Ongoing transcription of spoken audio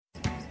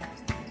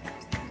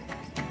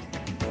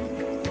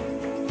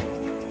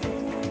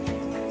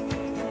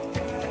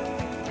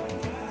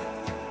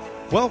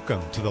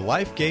Welcome to the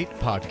LifeGate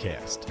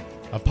Podcast,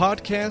 a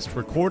podcast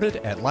recorded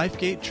at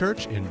LifeGate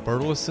Church in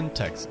Burleson,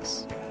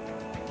 Texas.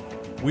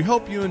 We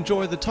hope you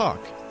enjoy the talk,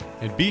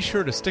 and be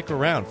sure to stick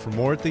around for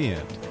more at the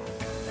end.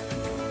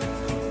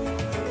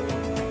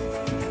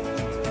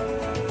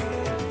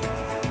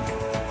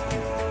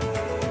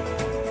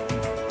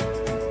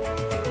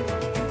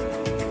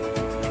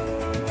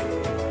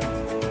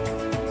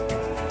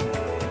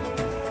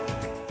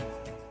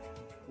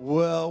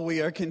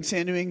 We are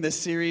continuing this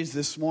series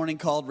this morning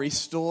called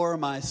Restore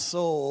My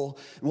Soul.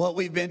 And what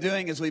we've been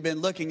doing is we've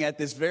been looking at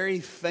this very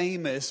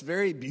famous,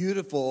 very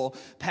beautiful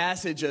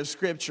passage of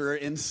Scripture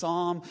in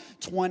Psalm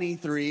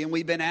 23. And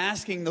we've been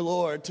asking the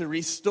Lord to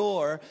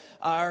restore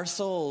our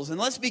souls. And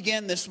let's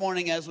begin this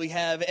morning, as we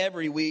have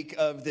every week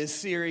of this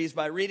series,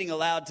 by reading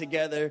aloud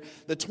together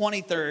the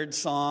 23rd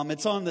Psalm.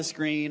 It's on the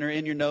screen or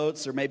in your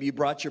notes, or maybe you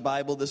brought your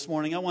Bible this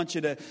morning. I want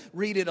you to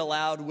read it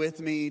aloud with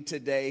me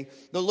today.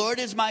 The Lord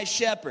is my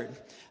shepherd.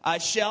 I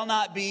shall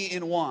not be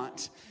in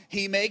want.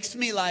 He makes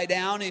me lie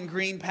down in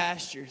green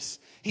pastures.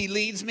 He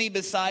leads me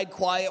beside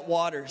quiet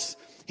waters.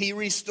 He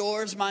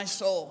restores my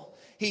soul.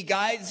 He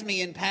guides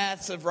me in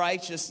paths of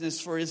righteousness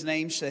for his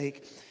name's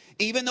sake.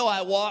 Even though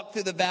I walk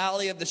through the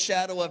valley of the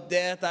shadow of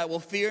death, I will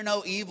fear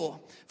no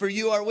evil, for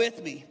you are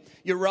with me.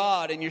 Your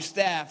rod and your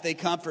staff, they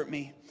comfort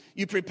me.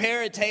 You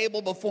prepare a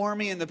table before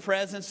me in the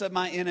presence of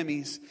my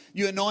enemies.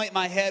 You anoint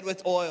my head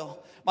with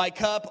oil. My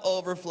cup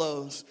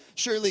overflows.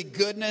 Surely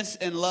goodness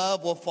and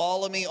love will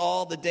follow me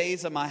all the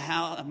days of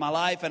my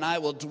life, and I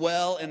will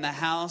dwell in the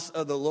house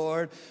of the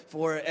Lord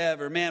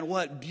forever. Man,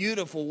 what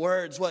beautiful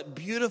words, what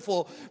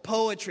beautiful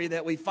poetry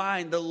that we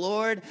find. The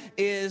Lord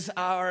is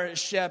our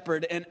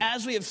shepherd. And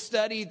as we have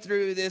studied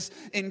through this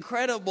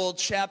incredible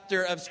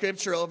chapter of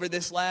Scripture over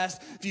this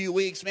last few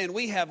weeks, man,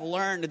 we have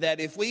learned that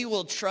if we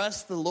will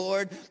trust the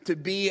Lord to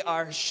be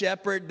our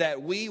shepherd,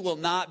 that we will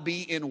not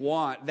be in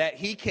want, that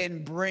he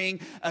can bring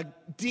a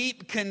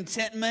deep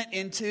contentment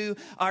into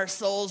our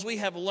souls. We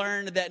have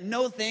learned that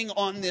no thing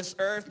on this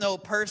earth, no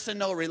person,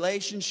 no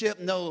relationship,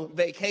 no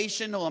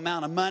vacation, no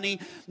amount of money,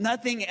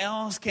 nothing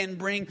else can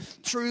bring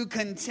true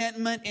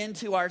contentment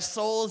into our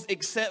souls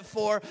except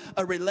for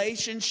a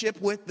relationship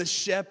with the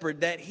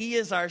shepherd, that he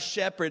is our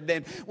shepherd.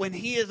 Then when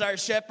he is our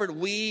shepherd,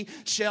 we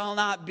shall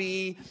not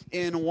be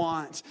in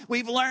want.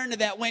 We've learned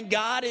that when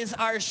God is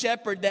our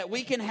shepherd, that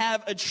we can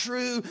have a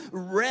true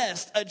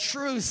rest, a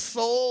true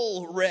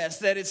soul rest,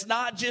 that it's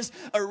not just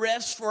a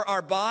rest for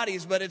our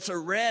bodies, but it's a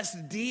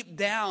rest deep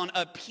down,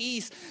 a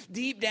peace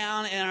deep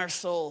down in our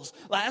souls.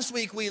 Last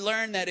week we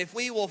learned that if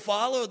we will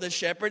follow the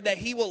shepherd, that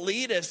he will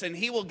lead us and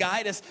he will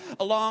guide us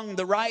along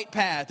the right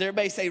path.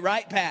 Everybody say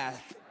right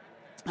path.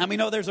 And we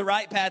know there's a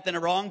right path and a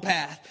wrong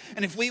path.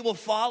 And if we will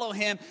follow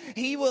him,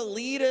 he will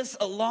lead us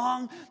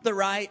along the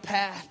right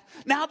path.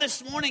 Now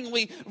this morning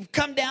we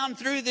come down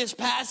through this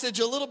passage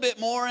a little bit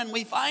more, and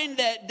we find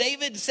that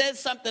David says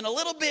something a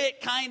little bit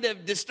kind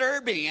of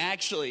disturbing,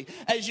 actually.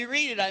 As you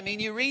read it, I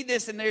mean, you read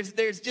this and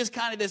there's just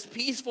kind of this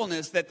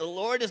peacefulness that the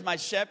Lord is my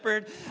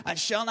shepherd. I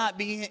shall not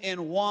be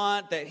in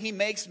want, that he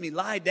makes me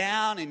lie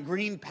down in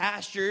green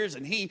pastures,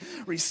 and he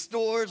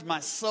restores my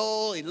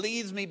soul. He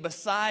leads me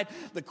beside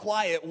the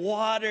quiet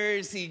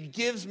waters. He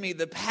gives me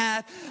the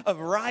path of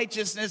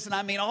righteousness. And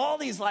I mean, all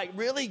these like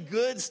really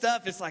good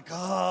stuff. It's like,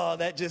 oh,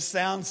 that just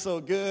sounds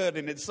so good,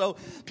 and it's so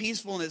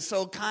peaceful, and it's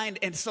so kind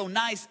and so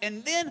nice.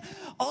 And then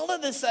all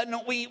of a sudden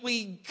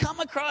we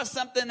come across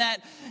something that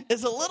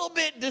is a little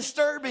bit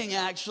disturbing,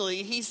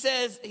 actually. He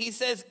says,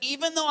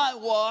 even though I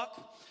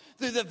walk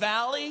through the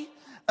valley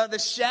of the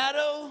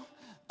shadow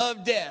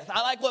of death.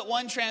 I like what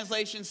one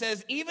translation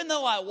says, even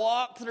though I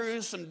walk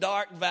through some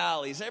dark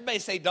valleys. Everybody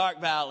say dark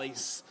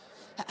valleys.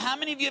 How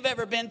many of you have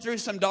ever been through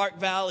some dark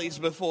valleys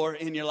before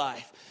in your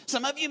life?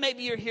 Some of you,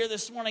 maybe you're here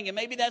this morning, and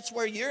maybe that's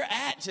where you're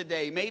at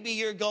today. Maybe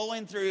you're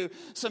going through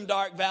some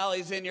dark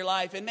valleys in your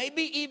life, and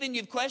maybe even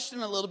you've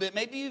questioned a little bit.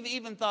 Maybe you've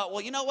even thought,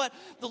 well, you know what?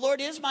 The Lord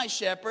is my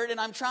shepherd, and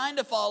I'm trying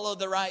to follow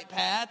the right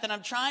path, and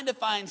I'm trying to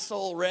find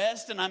soul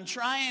rest, and I'm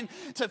trying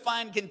to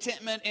find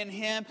contentment in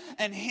him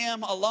and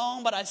him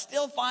alone, but I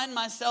still find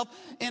myself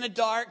in a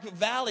dark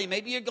valley.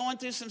 Maybe you're going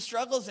through some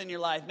struggles in your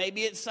life.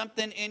 Maybe it's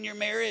something in your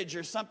marriage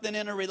or something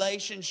in a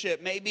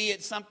relationship. Maybe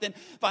it's something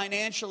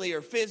financially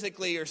or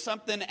physically or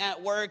something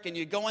at work, and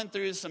you're going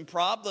through some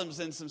problems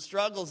and some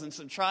struggles and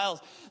some trials,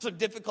 some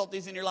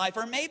difficulties in your life.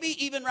 Or maybe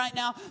even right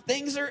now,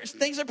 things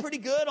are pretty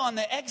good on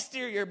the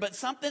exterior, but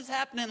something's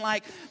happening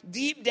like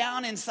deep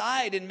down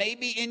inside, and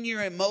maybe in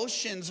your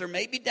emotions or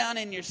maybe down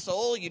in your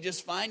soul, you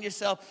just find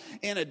yourself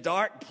in a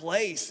dark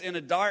place, in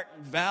a dark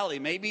valley.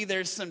 Maybe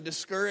there's some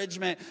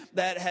discouragement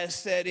that has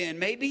set in.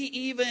 Maybe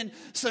even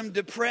some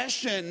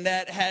depression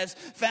that has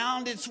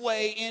found its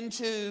way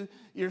into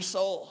your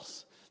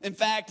souls. In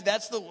fact,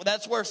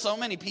 that's where so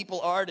many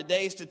people are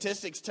today.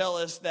 Statistics tell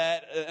us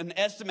that an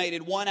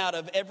estimated 1 out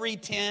of every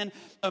 10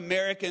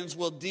 Americans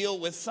will deal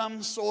with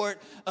some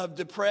sort of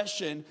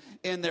depression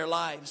in their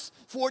lives.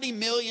 40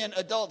 million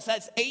adults,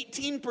 that's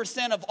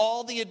 18% of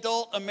all the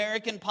adult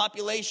American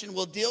population,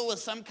 will deal with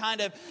some kind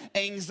of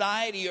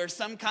anxiety or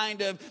some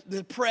kind of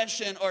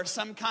depression or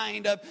some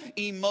kind of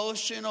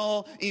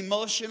emotional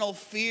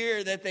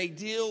fear that they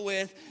deal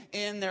with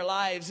in their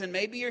lives. And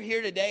maybe you're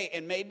here today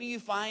and maybe you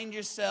find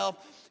yourself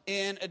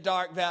in a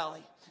dark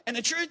valley. And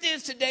the truth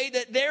is today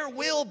that there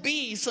will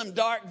be some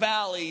dark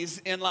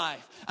valleys in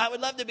life. I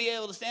would love to be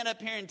able to stand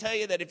up here and tell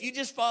you that if you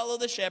just follow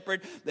the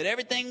shepherd, that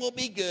everything will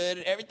be good,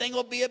 everything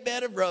will be a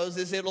bed of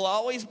roses, it'll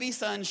always be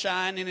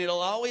sunshine, and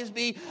it'll always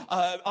be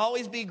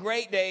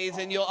great days,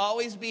 and you'll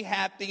always be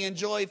happy and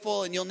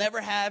joyful, and you'll never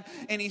have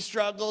any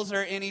struggles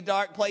or any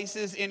dark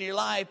places in your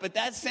life. But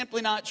that's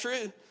simply not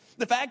true.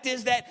 The fact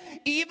is that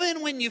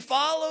even when you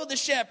follow the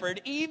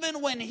shepherd,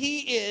 even when he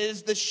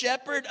is the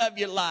shepherd of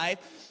your life,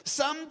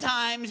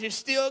 sometimes you're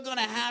still going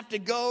to have to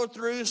go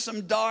through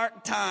some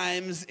dark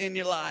times in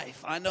your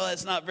life. I know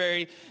that's not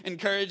very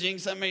encouraging.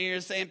 Some of you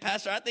are saying,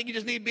 Pastor, I think you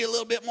just need to be a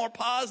little bit more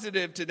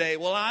positive today.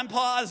 Well, I'm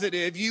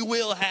positive you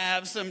will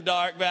have some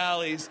dark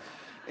valleys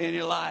in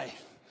your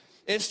life.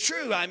 It's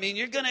true. I mean,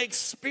 you're going to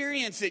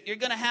experience it. You're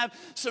going to have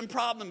some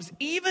problems,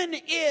 even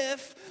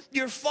if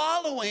you're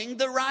following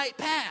the right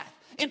path.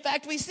 In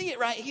fact, we see it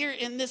right here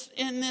in this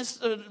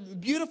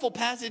beautiful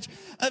passage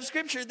of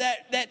Scripture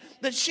that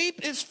the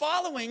sheep is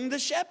following the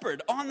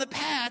shepherd on the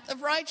path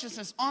of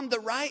righteousness, on the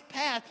right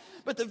path.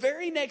 But the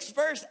very next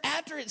verse,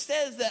 after it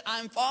says that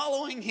I'm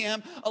following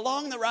him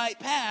along the right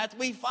path,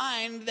 we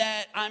find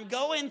that I'm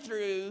going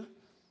through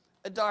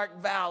a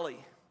dark valley.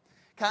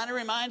 Kind of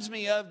reminds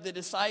me of the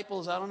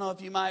disciples. I don't know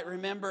if you might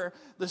remember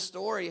the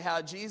story,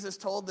 how Jesus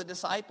told the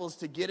disciples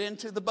to get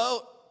into the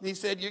boat. He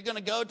said, you're going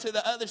to go to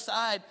the other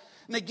side.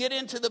 And they get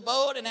into the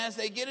boat, and as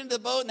they get into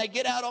the boat and they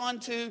get out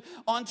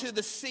onto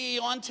the sea,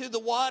 onto the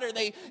water,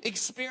 they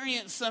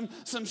experience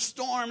some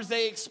storms,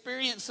 they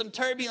experience some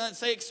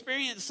turbulence, they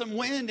experience some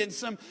wind and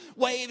some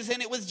waves.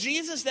 And it was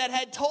Jesus that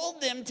had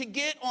told them to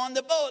get on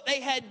the boat.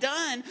 They had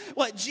done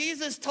what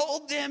Jesus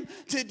told them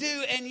to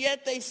do, and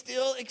yet they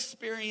still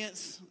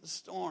experience the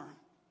storm.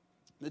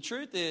 The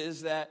truth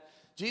is that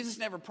Jesus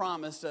never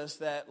promised us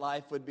that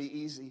life would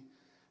be easy.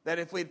 That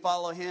if we'd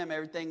follow him,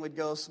 everything would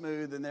go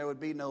smooth and there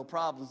would be no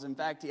problems. In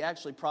fact, he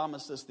actually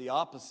promised us the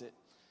opposite.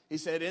 He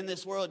said, in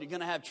this world, you're going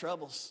to have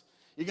troubles.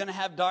 You're going to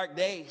have dark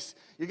days.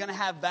 You're going to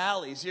have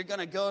valleys. You're going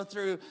to go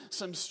through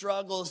some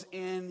struggles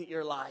in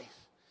your life.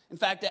 In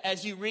fact,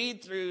 as you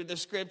read through the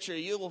Scripture,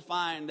 you will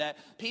find that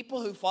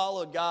people who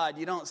followed God,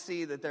 you don't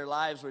see that their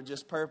lives were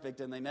just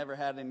perfect and they never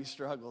had any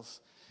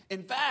struggles.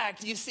 In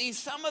fact, you see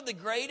some of the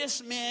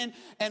greatest men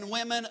and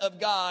women of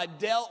God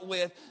dealt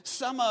with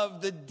some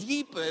of the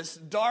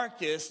deepest,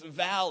 darkest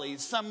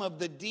valleys, some of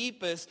the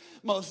deepest,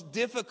 most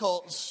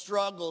difficult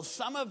struggles.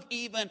 Some of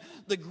even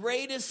the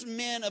greatest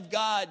men of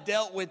God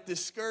dealt with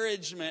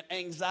discouragement,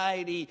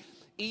 anxiety,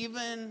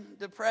 even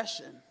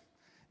depression.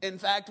 In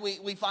fact,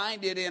 we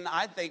find it in,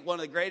 I think, one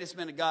of the greatest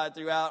men of God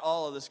throughout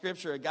all of the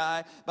Scripture, a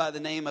guy by the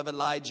name of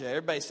Elijah.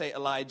 Everybody say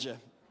Elijah.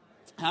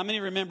 How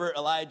many remember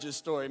Elijah's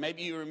story?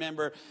 Maybe you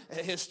remember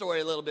his story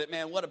a little bit.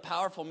 Man, what a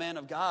powerful man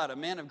of God, a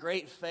man of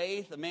great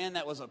faith, a man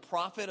that was a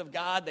prophet of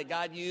God that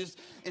God used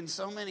in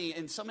so many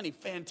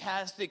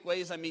fantastic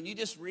ways. I mean, you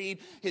just read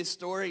his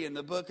story in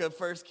the book of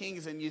 1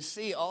 Kings and you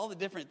see all the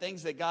different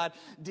things that God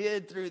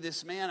did through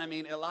this man. I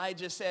mean,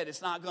 Elijah said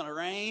it's not going to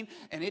rain,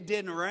 and it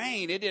didn't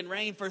rain. It didn't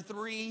rain for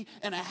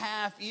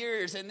 3.5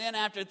 years. And then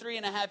after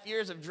 3.5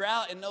 years of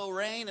drought and no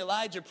rain,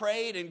 Elijah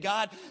prayed and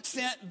God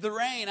sent the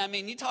rain. I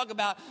mean, you talk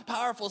about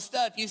powerful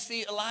stuff. You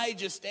see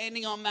Elijah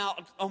standing on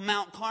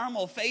Mount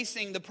Carmel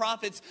facing the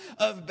prophets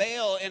of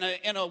Baal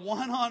in a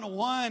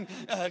one-on-one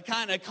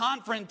kind of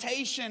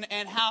confrontation,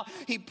 and how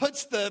he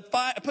puts the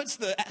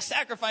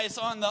sacrifice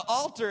on the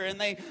altar, and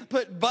they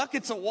put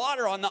buckets of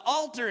water on the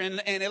altar,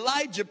 and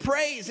Elijah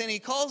prays and he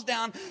calls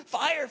down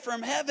fire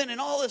from heaven, and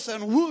all of a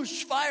sudden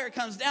whoosh, fire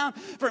comes down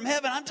from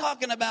heaven. I'm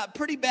talking about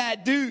pretty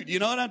bad dude. You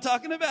know what I'm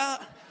talking about?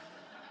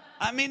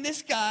 I mean,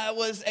 this guy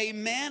was a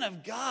man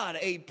of God,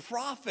 a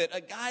prophet,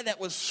 a guy that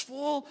was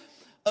full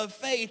of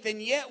faith.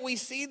 And yet we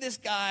see this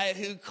guy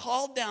who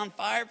called down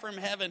fire from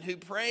heaven, who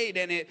prayed,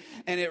 and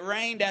it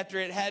rained after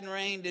it hadn't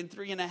rained in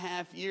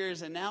 3.5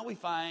 years. And now we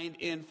find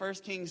in 1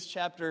 Kings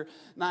chapter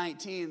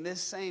 19, this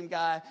same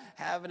guy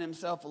having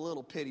himself a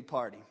little pity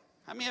party.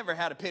 How many ever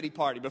had a pity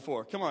party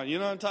before? Come on, you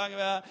know what I'm talking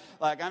about?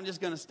 Like, I'm just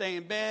going to stay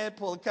in bed,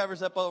 pull the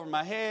covers up over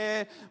my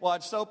head,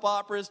 watch soap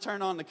operas,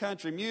 turn on the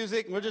country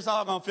music, and we're just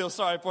all going to feel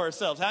sorry for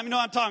ourselves. How many know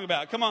what I'm talking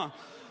about? Come on,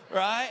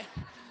 right?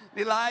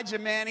 Elijah,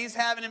 man, he's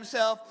having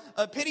himself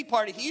a pity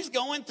party. He's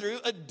going through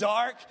a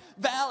dark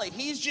valley.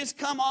 He's just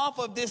come off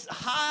of this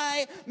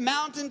high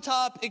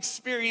mountaintop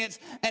experience,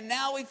 and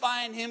now we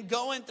find him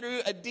going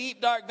through a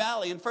deep, dark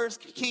valley. In 1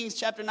 Kings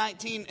chapter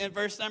 19 and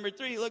verse number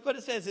 3, look what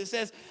it says. It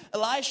says,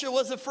 Elisha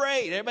was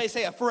afraid. Everybody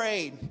say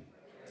afraid.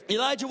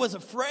 Elijah was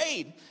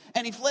afraid,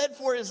 and he fled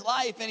for his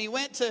life, and he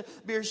went to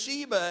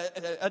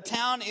Beersheba, a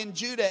town in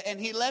Judah, and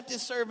he left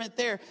his servant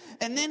there.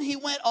 And then he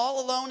went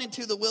all alone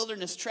into the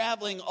wilderness,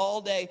 traveling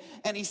all day,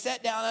 and he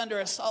sat down under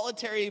a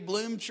solitary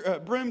broom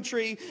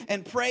tree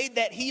and prayed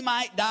that he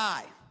might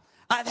die.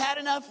 I've had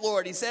enough,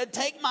 Lord, he said.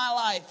 Take my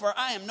life, for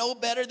I am no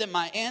better than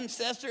my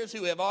ancestors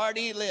who have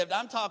already lived.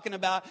 I'm talking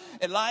about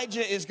Elijah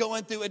is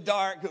going through a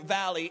dark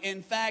valley.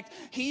 In fact,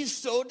 he's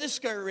so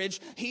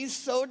discouraged, he's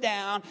so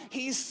down,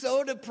 he's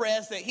so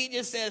depressed that he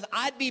just says,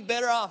 I'd be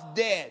better off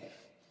dead.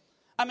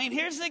 I mean,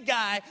 here's a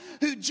guy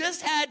who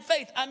just had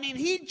faith. I mean,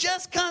 he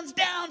just comes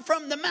down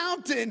from the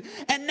mountain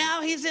and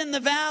now he's in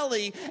the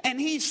valley and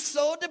he's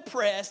so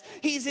depressed.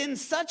 He's in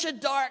such a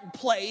dark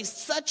place,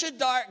 such a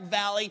dark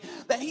valley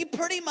that he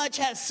pretty much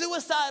has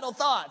suicidal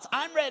thoughts.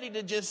 I'm ready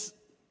to just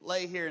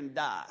lay here and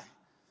die.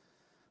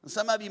 And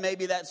some of you,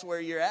 maybe that's where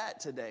you're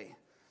at today.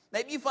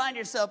 Maybe you find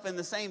yourself in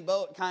the same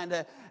boat kind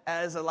of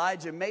as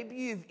Elijah. Maybe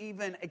you've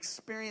even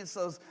experienced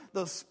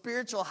those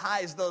spiritual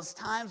highs, those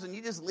times when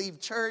you just leave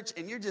church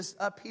and you're just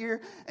up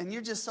here and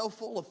you're just so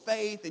full of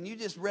faith and you're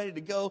just ready to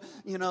go,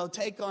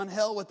 take on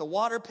hell with the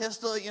water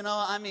pistol.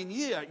 I mean,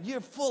 you're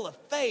full of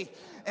faith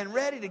and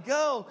ready to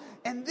go.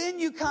 And then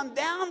you come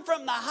down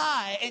from the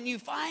high and you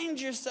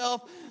find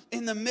yourself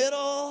in the middle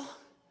of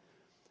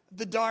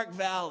the dark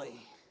valley.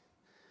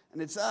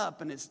 And it's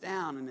up and it's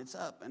down and it's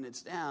up and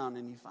it's down.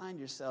 And you find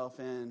yourself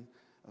in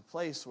a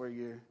place where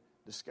you're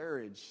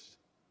discouraged,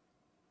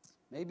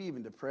 maybe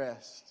even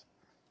depressed,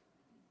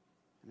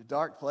 in a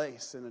dark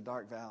place, in a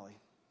dark valley.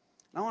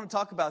 And I want to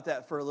talk about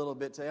that for a little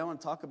bit today. I want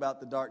to talk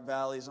about the dark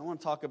valleys. I want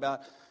to talk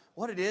about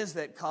what it is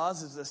that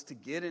causes us to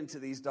get into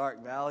these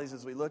dark valleys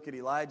as we look at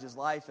Elijah's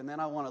life. And then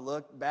I want to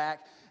look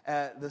back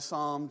at the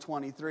Psalm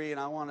 23, and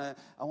I want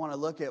to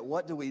look at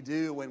what do we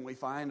do when we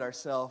find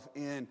ourselves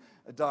in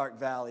a dark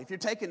valley. If you're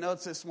taking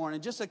notes this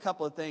morning, just a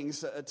couple of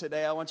things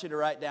today I want you to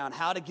write down.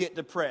 How to get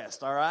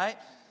depressed, all right?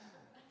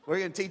 We're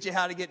going to teach you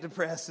how to get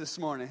depressed this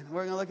morning.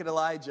 We're going to look at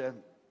Elijah.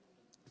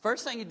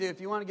 First thing you do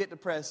if you want to get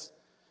depressed,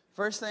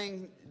 first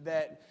thing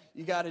that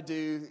you got to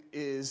do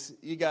is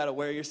you got to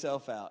wear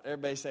yourself out.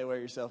 Everybody say wear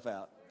yourself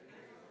out.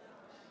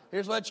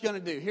 Here's what you're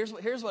going to do.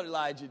 Here's what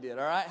Elijah did,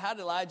 all right? How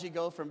did Elijah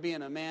go from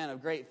being a man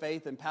of great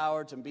faith and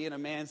power to being a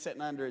man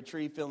sitting under a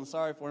tree feeling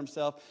sorry for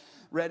himself,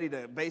 ready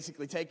to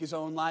basically take his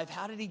own life?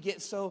 How did he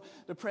get so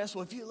depressed?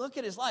 Well, if you look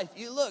at his life,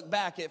 you look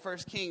back at 1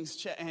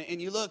 Kings and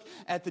you look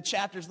at the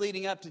chapters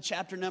leading up to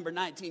chapter number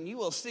 19, you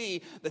will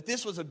see that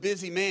this was a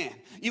busy man.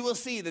 You will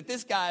see that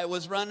this guy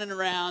was running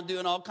around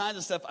doing all kinds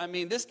of stuff. I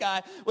mean, this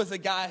guy was a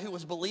guy who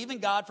was believing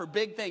God for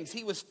big things.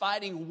 He was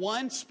fighting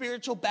one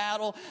spiritual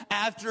battle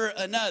after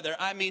another.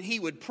 I mean, he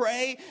would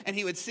pray and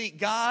he would seek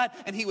God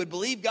and he would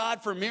believe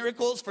God for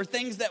miracles, for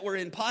things that were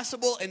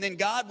impossible, and then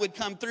God would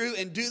come through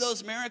and do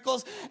those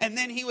miracles, and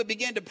then he would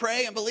begin to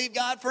pray and believe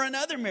God for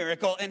another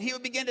miracle, and he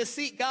would begin to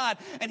seek God,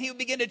 and he would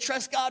begin to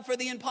trust God for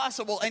the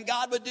impossible, and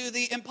God would do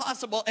the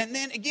impossible, and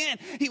then again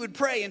he would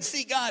pray and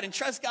seek God and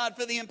trust God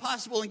for the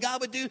impossible, and God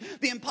would do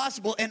the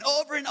impossible, and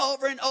over and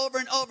over and over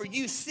and over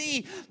you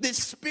see this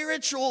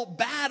spiritual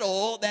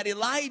battle that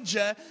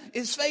Elijah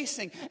is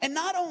facing. And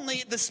not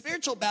only the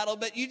spiritual battle,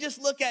 but you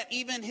just look at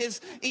even his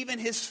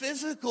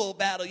physical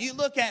battle. You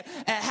look at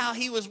how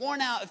he was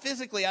worn out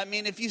physically. I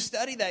mean, if you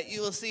study that,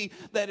 you will see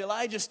that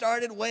Elijah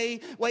started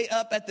way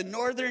up at the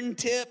northern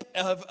tip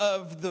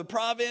of the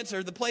province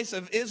or the place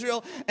of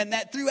Israel, and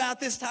that throughout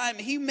this time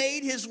he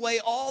made his way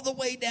all the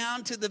way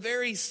down to the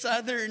very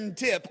southern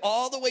tip,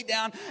 all the way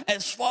down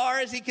as far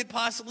as he could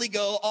possibly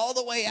go, all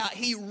the way out.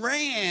 He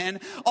ran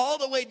all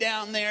the way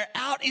down there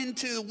out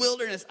into the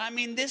wilderness. I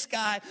mean, this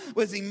guy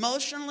was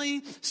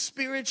emotionally,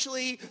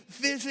 spiritually,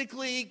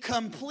 physically,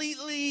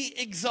 completely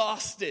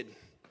exhausted.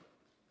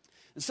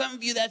 And some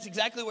of you, that's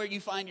exactly where you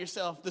find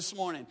yourself this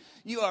morning.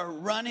 You are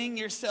running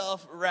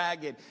yourself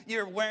ragged.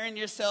 You're wearing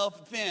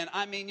yourself thin.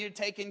 I mean, you're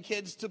taking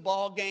kids to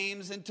ball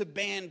games and to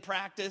band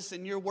practice,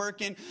 and you're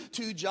working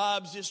 2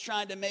 jobs just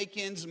trying to make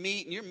ends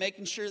meet, and you're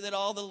making sure that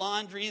all the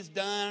laundry is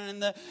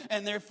done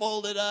and they're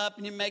folded up,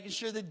 and you're making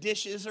sure the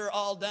dishes are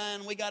all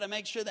done. We got to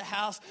make sure the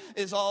house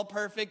is all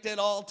perfect at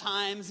all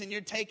times, and you're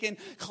taking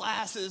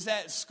classes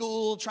at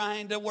school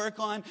trying to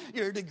work on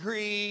your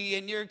degree,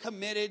 and you're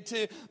committed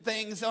to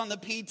things on the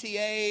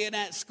PTA and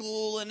at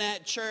school and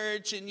at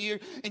church, and you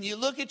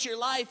look at your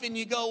life and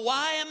you go,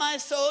 why am I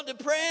so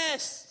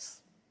depressed?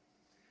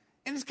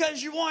 And it's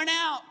because you're worn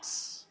out.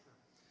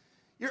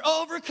 You're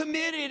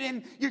overcommitted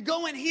and you're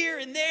going here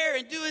and there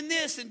and doing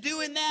this and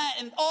doing that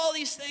and all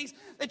these things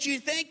that you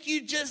think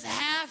you just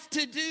have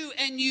to do,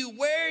 and you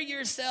wear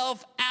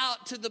yourself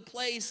out to the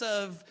place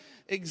of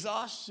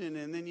exhaustion,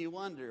 and then you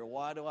wonder,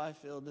 why do I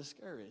feel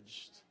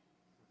discouraged?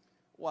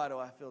 Why do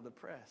I feel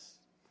depressed?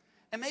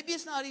 And maybe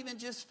it's not even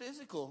just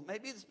physical.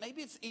 Maybe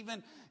it's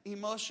even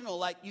emotional,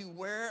 like you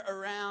wear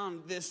around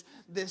around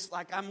this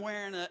like I'm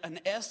wearing an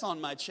S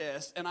on my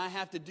chest, and I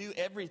have to do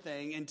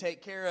everything and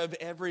take care of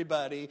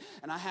everybody,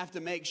 and I have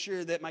to make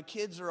sure that my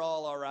kids are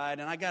all right,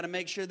 and I got to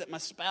make sure that my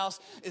spouse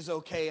is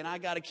okay, and I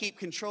got to keep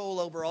control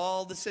over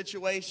all the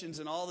situations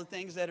and all the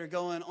things that are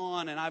going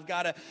on, and I've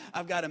got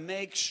to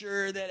make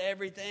sure that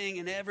everything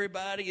and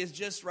everybody is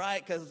just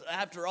right, because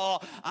after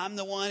all, I'm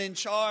the one in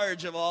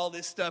charge of all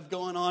this stuff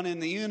going on in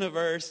the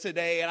universe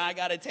today, and I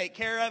got to take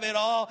care of it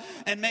all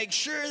and make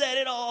sure that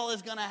it all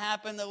is going to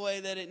happen the way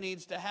that it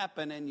needs to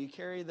happen. And you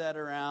carry that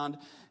around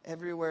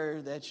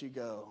everywhere that you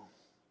go.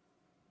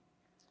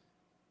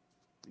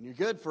 And you're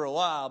good for a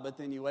while, but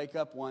then you wake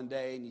up one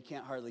day and you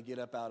can't hardly get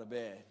up out of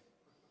bed.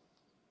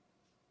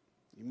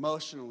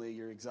 Emotionally,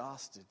 you're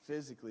exhausted.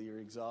 Physically, you're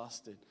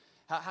exhausted.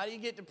 How do you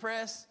get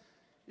depressed?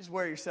 You just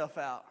wear yourself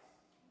out.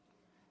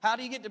 How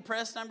do you get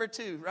depressed? Number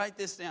 2, write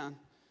this down.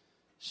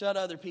 Shut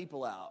other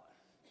people out.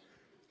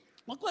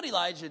 Look what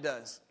Elijah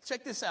does.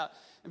 Check this out.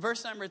 In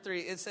verse number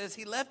 3, it says,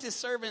 he left his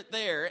servant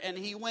there and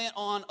he went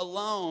on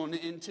alone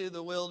into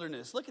the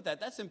wilderness. Look at that.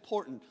 That's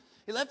important.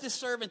 He left his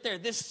servant there,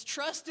 this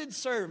trusted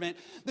servant,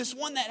 this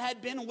one that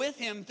had been with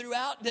him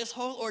throughout this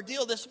whole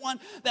ordeal, this one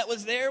that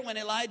was there when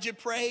Elijah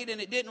prayed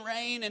and it didn't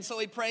rain, and so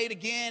he prayed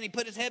again. He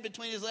put his head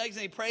between his legs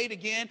and he prayed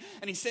again,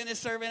 and he sent his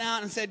servant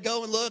out and said,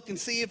 go and look and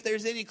see if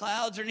there's any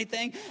clouds or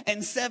anything.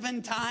 And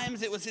 7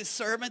 times it was his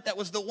servant that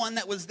was the one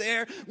that was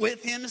there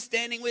with him,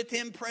 standing with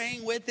him,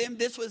 praying with him.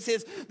 This was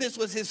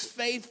his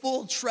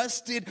faithful,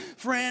 trusted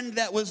friend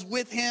that was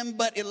with him.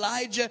 But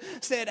Elijah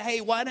said,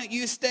 hey, why don't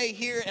you stay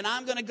here, and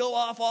I'm going to go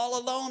off all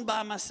alone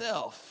by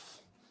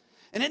myself.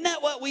 And isn't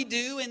that what we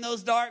do in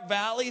those dark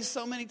valleys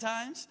so many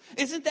times?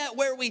 Isn't that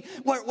where we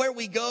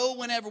go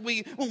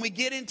when we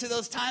get into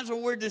those times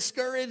where we're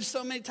discouraged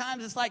so many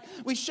times? It's like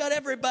we shut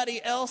everybody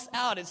else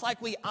out. It's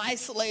like we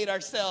isolate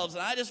ourselves,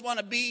 and I just want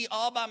to be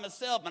all by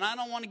myself, and I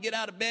don't want to get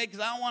out of bed because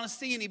I don't want to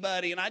see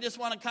anybody, and I just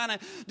want to kind of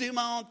do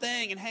my own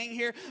thing and hang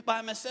here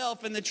by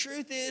myself. And the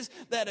truth is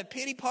that a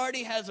pity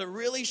party has a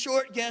really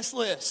short guest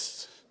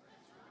list.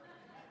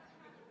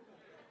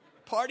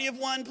 Party of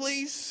one,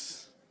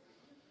 please.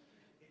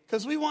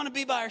 Because we want to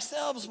be by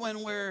ourselves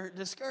when we're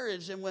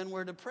discouraged and when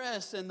we're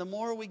depressed. And the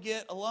more we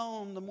get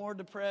alone, the more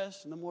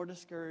depressed and the more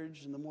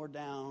discouraged and the more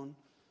down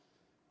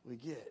we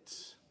get.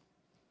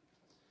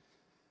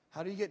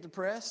 How do you get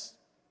depressed?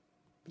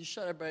 You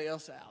shut everybody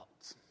else out.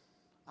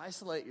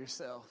 Isolate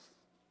yourself.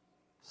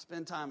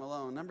 Spend time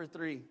alone. Number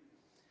 3,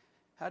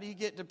 how do you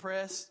get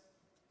depressed?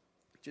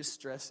 Just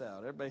stress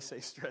out. Everybody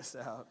say stress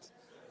out.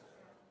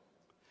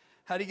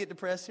 How do you get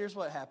depressed? Here's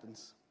what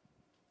happens.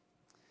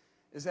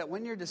 Is that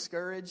when you're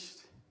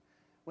discouraged,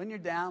 when you're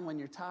down, when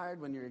you're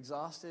tired, when you're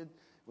exhausted,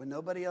 when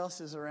nobody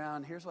else is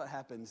around, here's what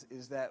happens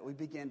is that we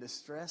begin to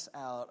stress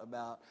out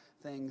about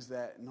things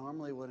that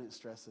normally wouldn't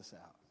stress us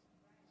out.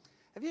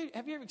 Have you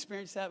ever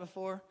experienced that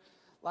before?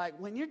 Like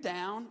when you're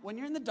down, when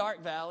you're in the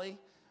dark valley,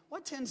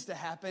 what tends to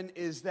happen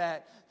is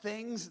that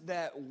things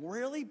that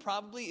really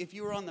probably, if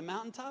you were on the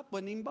mountaintop,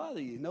 wouldn't even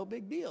bother you. No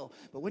big deal.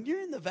 But when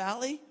you're in the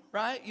valley,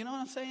 right? You know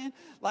what I'm saying?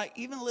 Like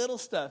even little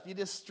stuff, you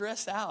just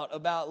stress out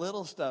about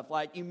little stuff.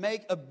 Like you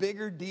make a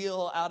bigger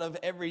deal out of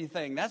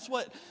everything. That's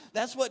what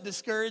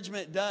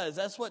discouragement does.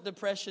 That's what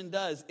depression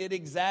does. It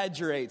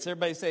exaggerates.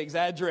 Everybody say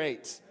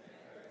exaggerates.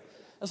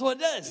 That's what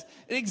it does.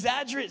 It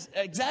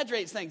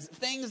exaggerates things.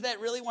 Things that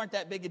really weren't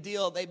that big a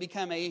deal, they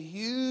become a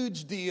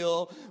huge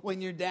deal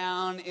when you're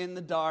down in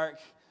the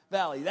dark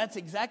valley. That's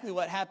exactly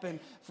what happened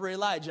for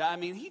Elijah. I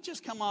mean, he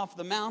just come off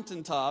the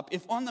mountaintop.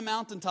 If on the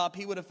mountaintop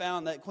he would have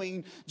found that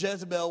Queen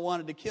Jezebel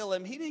wanted to kill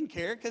him, he didn't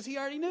care because he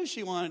already knew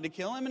she wanted to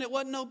kill him, and it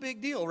wasn't no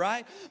big deal,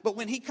 right? But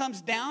when he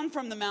comes down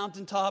from the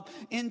mountaintop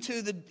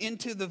into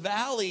the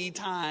valley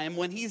time,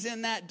 when he's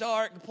in that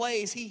dark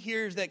place, he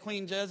hears that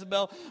Queen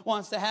Jezebel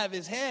wants to have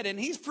his head, and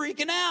he's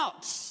freaking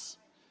out.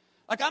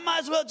 Like, I might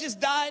as well just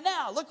die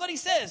now. Look what he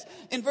says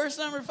in verse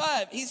number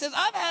 5. He says,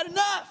 I've had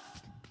enough.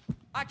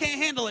 I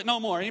can't handle it no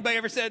more. Anybody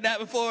ever said that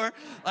before?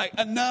 Like,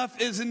 enough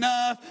is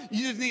enough.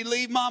 You just need to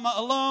leave mama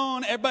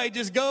alone. Everybody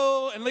just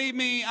go and leave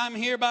me. I'm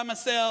here by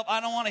myself. I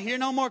don't want to hear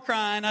no more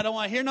crying. I don't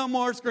want to hear no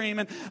more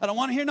screaming. I don't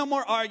want to hear no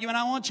more arguing. I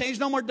don't want to change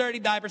no more dirty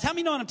diapers. How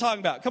many know what I'm talking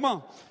about? Come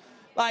on.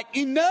 Like,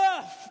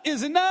 enough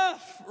is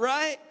enough,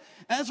 right?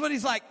 And that's what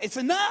he's like. It's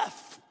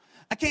enough.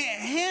 I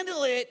can't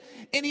handle it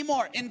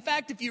anymore. In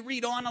fact, if you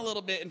read on a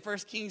little bit in 1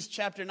 Kings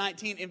chapter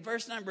 19, in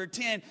verse number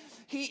 10,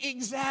 he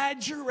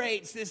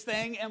exaggerates this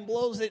thing and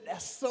blows it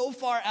so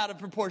far out of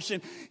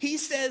proportion. He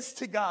says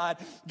to God,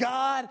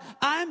 God,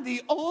 I'm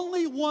the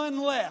only one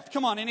left.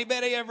 Come on,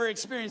 anybody ever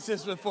experienced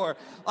this before?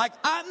 Like,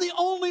 I'm the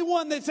only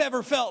one that's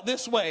ever felt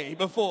this way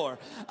before.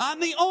 I'm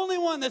the only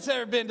one that's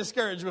ever been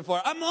discouraged before.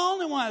 I'm the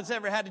only one that's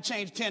ever had to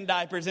change 10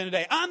 diapers in a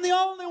day. I'm the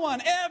only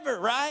one ever,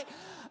 right?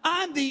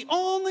 I'm the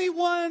only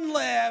one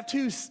left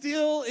who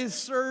still is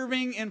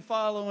serving and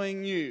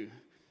following you.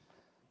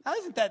 Now,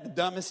 isn't that the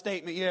dumbest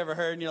statement you ever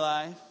heard in your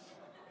life?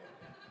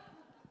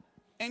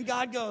 And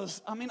God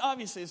goes, I mean,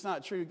 obviously it's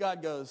not true.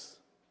 God goes,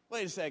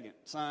 wait a second,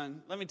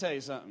 son, let me tell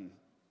you something.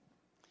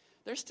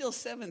 there's still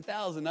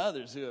 7,000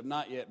 others who have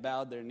not yet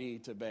bowed their knee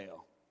to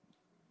Baal.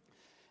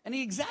 And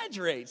he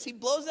exaggerates. He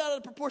blows out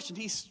of proportion.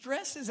 He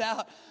stresses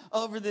out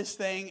over this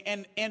thing.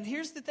 And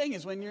here's the thing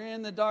is when you're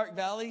in the dark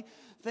valley,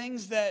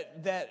 things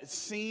that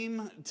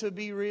seem to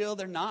be real,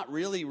 they're not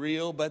really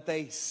real, but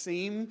they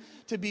seem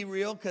to be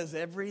real because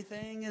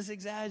everything is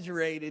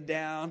exaggerated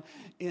down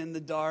in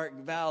the dark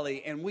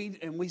valley. And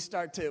we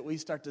start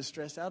to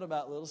stress out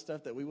about little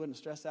stuff that we wouldn't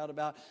stress out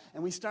about.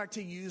 And we start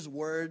to use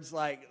words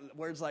like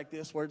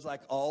this, words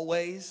like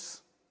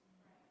always,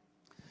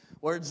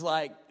 words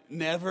like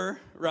never,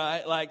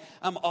 right? Like,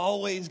 I'm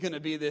always going to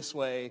be this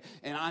way,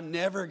 and I'm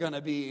never going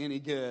to be any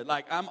good.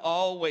 Like, I'm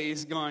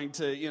always going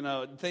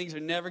to, things are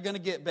never going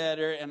to get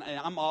better, and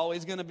I'm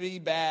always going to be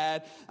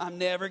bad. I'm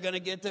never going to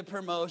get the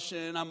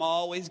promotion. I'm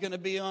always going to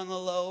be on the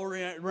low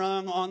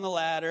rung on the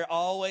ladder,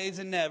 always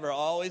and never,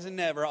 always and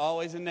never,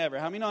 always and never.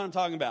 How many know what I'm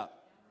talking about?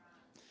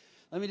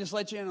 Let me just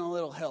let you in on a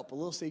little help, a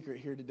little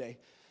secret here today.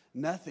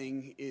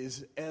 Nothing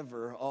is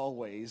ever,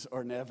 always,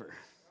 or never.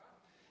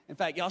 In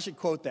fact, y'all should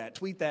quote that.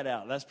 Tweet that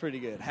out. That's pretty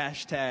good.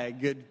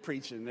 Hashtag good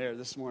preaching there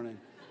this morning.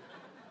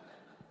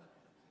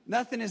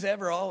 Nothing is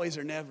ever, always,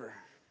 or never.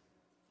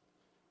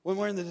 When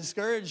we're in the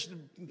discouraged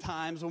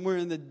times, when we're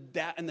in the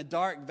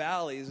dark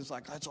valleys, it's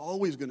like, it's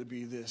always going to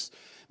be this.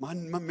 My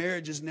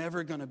marriage is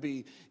never going to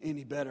be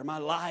any better. My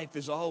life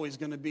is always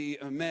going to be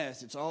a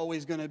mess. It's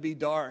always going to be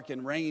dark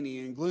and rainy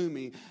and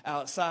gloomy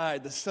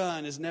outside. The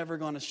sun is never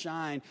going to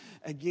shine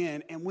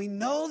again. And we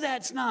know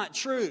that's not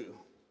true.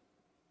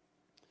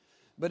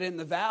 But in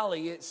the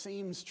valley, it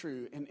seems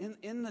true. And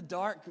in the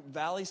dark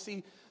valley,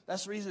 see,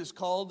 that's the reason it's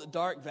called the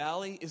dark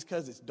valley, is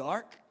because it's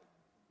dark.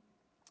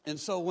 And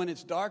so when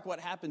it's dark, what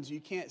happens? You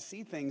can't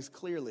see things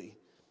clearly.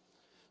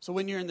 So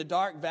when you're in the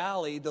dark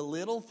valley, the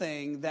little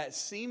thing that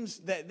seems,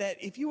 that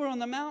if you were on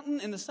the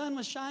mountain and the sun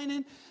was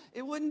shining,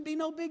 it wouldn't be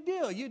no big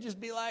deal. You'd just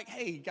be like,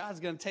 hey, God's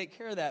going to take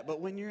care of that. But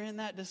when you're in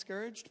that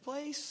discouraged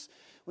place,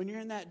 when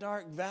you're in that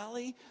dark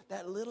valley,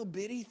 that little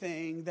bitty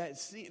thing that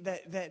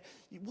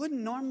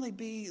wouldn't normally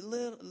be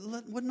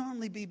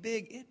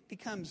big, it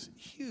becomes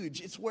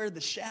huge. It's where the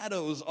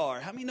shadows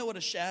are. How many know what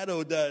a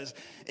shadow does?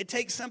 It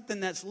takes something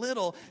that's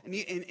little,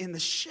 and the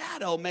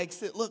shadow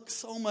makes it look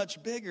so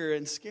much bigger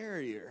and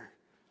scarier.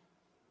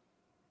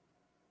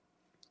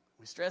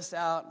 We stress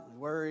out, we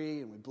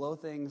worry, and we blow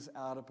things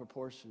out of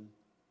proportion.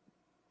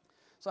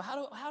 So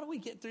how do we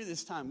get through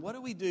this time? What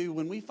do we do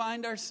when we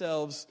find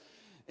ourselves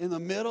in the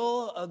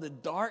middle of the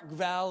dark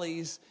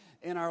valleys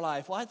in our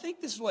life? Well, I think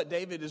this is what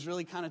David is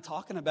really kind of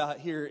talking about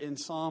here in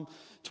Psalm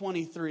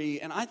 23.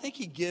 And I think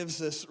he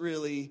gives us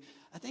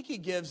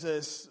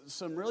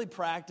some really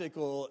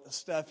practical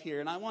stuff here.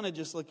 And I want to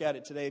just look at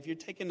it today. If you're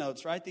taking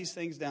notes, write these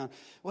things down.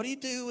 What do you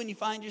do when you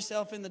find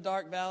yourself in the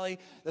dark valley?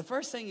 The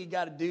first thing you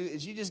got to do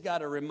is you just got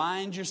to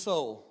remind your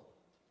soul.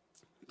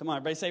 Come on,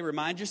 everybody say,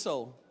 remind your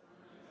soul.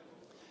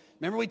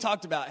 Remember we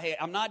talked about, hey,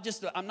 I'm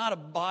not a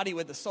body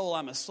with a soul,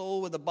 I'm a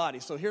soul with a body.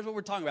 So here's what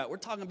we're talking about. We're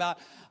talking about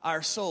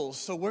our souls.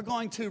 So we're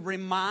going to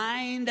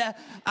remind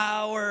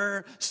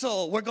our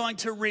soul. We're going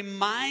to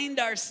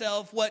remind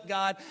ourselves what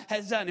God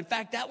has done. In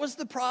fact, that was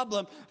the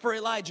problem for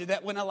Elijah,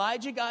 that when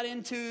Elijah got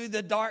into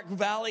the dark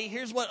valley,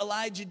 here's what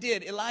Elijah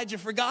did. Elijah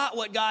forgot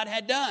what God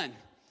had done.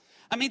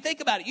 I mean, think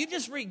about it. You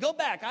just read. Go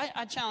back.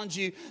 I challenge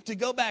you to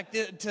go back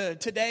to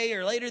today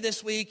or later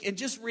this week and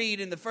just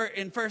read in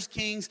 1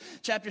 Kings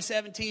chapter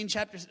 17,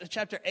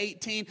 chapter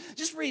 18.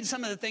 Just read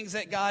some of the things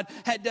that God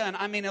had done.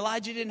 I mean,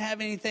 Elijah didn't have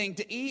anything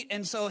to eat,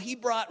 and so he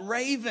brought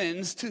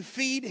ravens to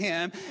feed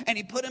him, and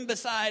he put him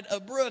beside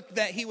a brook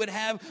that he would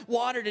have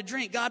water to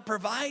drink. God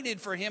provided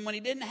for him when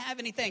he didn't have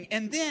anything.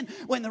 And then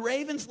when the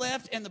ravens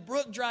left and the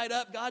brook dried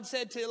up, God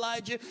said to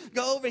Elijah,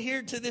 go over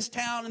here to this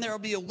town, and there will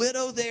be a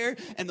widow there,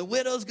 and the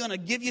widow's going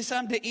to give you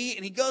something to eat.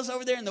 And he goes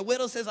over there, and the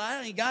widow says,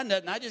 I ain't got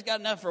nothing. I just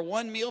got enough for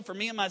one meal for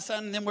me and my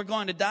son, and then we're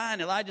going to die.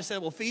 And Elijah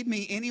said, well, feed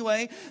me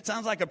anyway.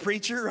 Sounds like a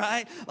preacher,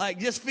 right? Like,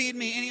 just feed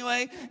me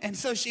anyway. And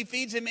so she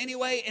feeds him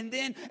anyway. And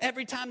then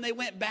every time they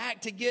went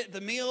back to get the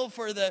meal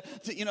for the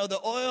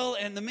oil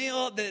and the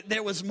meal,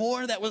 there was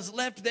more that was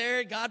left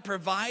there. God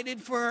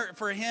provided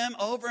for him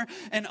over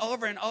and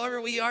over and over.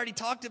 We already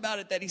talked about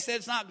it, that he said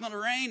it's not going to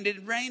rain.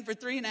 It rained for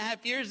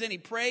 3.5 years. Then he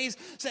prays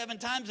 7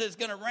 times that it's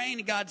going to rain.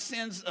 And God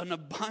sends an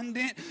abundant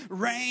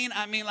rain.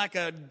 I mean, like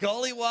a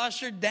gully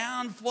washer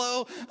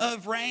downflow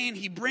of rain.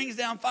 He brings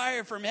down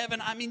fire from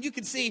heaven. I mean, you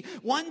could see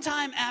one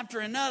time after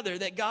another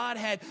that God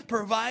had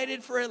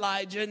provided for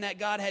Elijah and that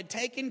God had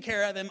taken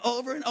care of him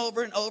over and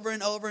over and over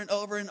and over and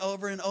over and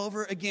over and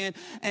over again.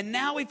 And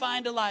now we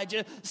find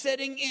Elijah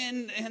sitting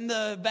in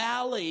the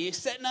valley,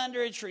 sitting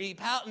under a tree,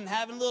 pouting,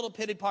 having a little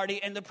pity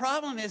party. And the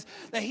problem is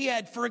that he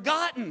had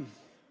forgotten.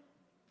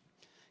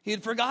 He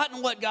had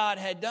forgotten what God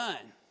had done.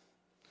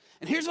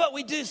 And here's what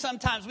we do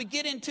sometimes. We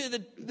get into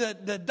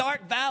the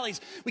dark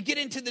valleys. We get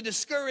into the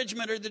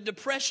discouragement or the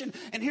depression.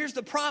 And here's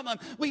the problem.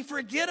 We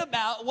forget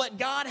about what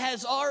God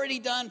has already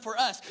done for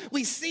us.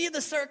 We see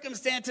the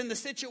circumstance and the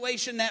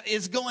situation that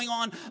is going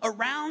on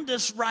around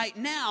us right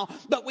now.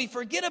 But we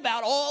forget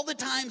about all the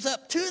times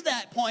up to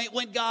that point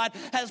when God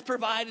has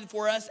provided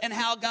for us and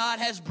how God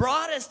has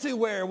brought us to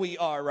where we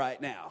are right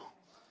now.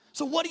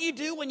 So what do you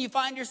do when you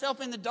find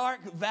yourself in the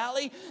dark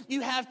valley?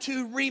 You have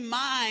to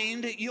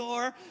remind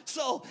your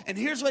soul. And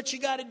here's what you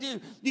got to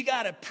do. You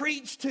got to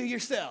preach to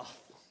yourself.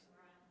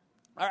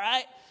 All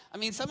right? I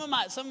mean, some of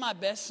my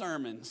best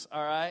sermons,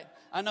 all right?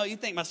 I know you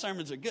think my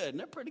sermons are good, and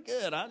they're pretty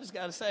good. I just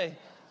got to say,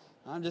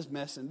 I'm just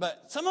messing.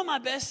 But some of my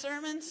best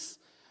sermons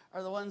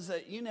are the ones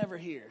that you never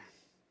hear.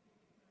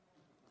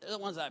 They're the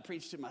ones I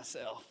preach to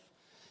myself.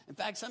 In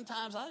fact,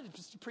 sometimes I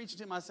just preach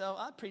to myself.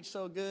 I preach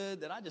so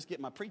good that I just get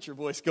my preacher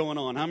voice going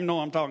on. I know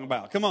what I'm talking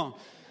about. Come on.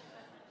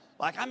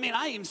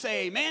 I even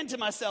say amen to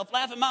myself,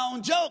 laugh at my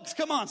own jokes.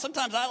 Come on.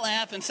 Sometimes I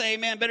laugh and say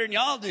amen better than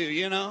y'all do,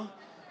 you know.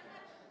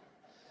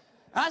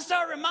 I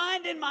start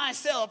reminding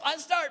myself. I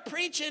start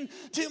preaching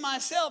to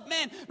myself.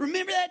 Man,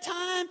 remember that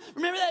time?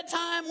 Remember that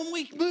time when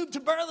we moved to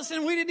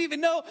Burleson? We didn't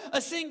even know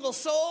a single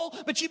soul,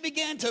 but you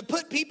began to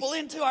put people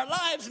into our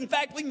lives. In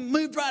fact, we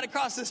moved right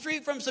across the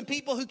street from some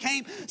people who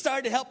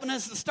started helping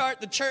us to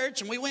start the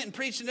church, and we went and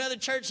preached in another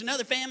church.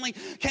 Another family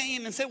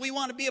came and said, we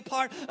want to be a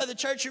part of the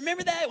church. You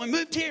remember that? We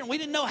moved here, and we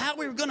didn't know how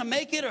we were going to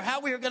make it or how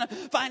we were going to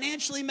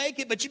financially make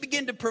it, but you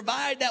began to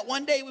provide that.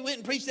 One day we went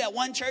and preached at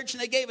one church,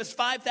 and they gave us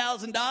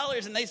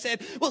 $5,000, and they said,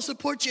 we'll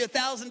support you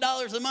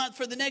 $1,000 a month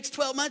for the next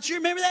 12 months. You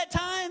remember that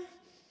time?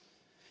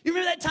 You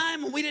remember that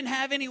time when we didn't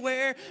have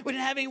anywhere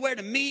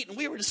to meet, and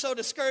we were just so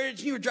discouraged,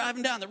 and you were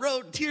driving down the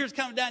road, and tears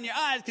coming down your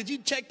eyes because you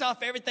checked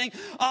off everything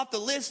off the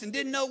list and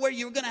didn't know where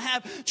you were going to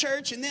have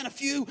church. And then a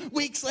few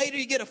weeks later,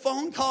 you get a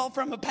phone call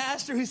from a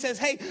pastor who says,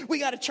 hey, we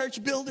got a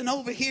church building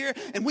over here,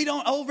 and we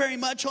don't owe very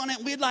much on it,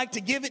 and we'd like to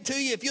give it to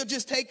you. If you'll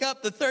just take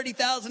up the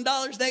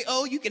 $30,000 they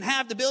owe, you can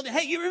have the building.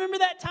 Hey, you remember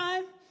that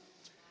time?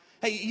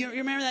 Hey, you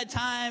remember that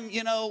time,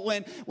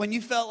 when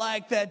you felt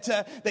like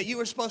that you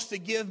were supposed to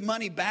give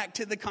money back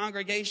to the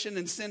congregation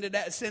and send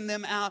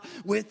them out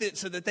with it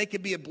so that they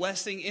could be a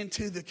blessing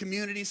into the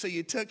community? So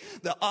you took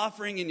the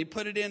offering and you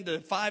put it into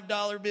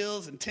 $5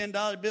 bills and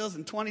 $10 bills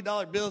and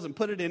 $20 bills and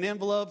put it in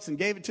envelopes and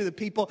gave it to the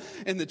people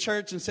in the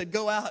church and said,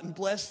 go out and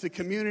bless the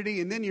community.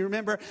 And then you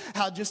remember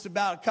how just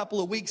about a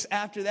couple of weeks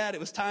after that,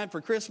 it was time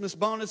for Christmas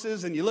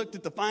bonuses, and you looked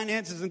at the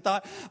finances and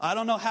thought, I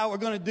don't know how we're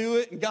going to do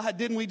it. And God,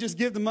 didn't we just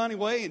give the money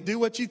away and do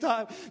what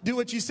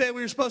you said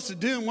we were supposed to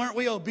do, and weren't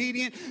we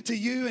obedient to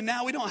you? And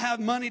now we don't have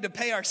money to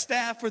pay our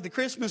staff for the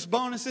Christmas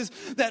bonuses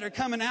that are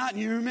coming out. And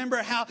you remember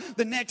how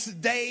the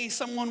next day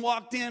someone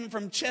walked in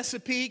from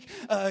Chesapeake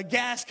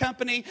Gas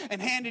Company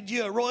and handed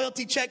you a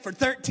royalty check for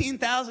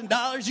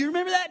 $13,000. You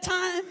remember that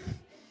time?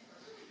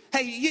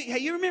 Hey,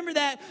 you remember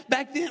that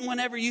back then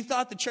whenever you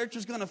thought the church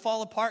was going to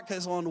fall apart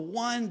because on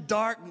one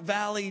dark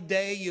valley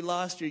day you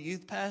lost your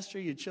youth pastor,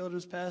 your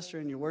children's pastor,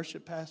 and your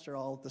worship pastor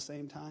all at the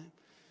same time?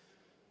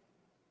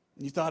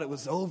 You thought it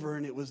was over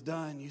and it was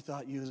done. You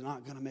thought you was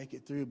not going to make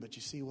it through, but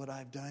you see what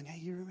I've done. Hey,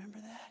 you remember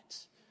that?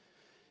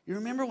 You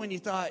remember when you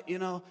thought,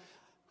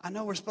 I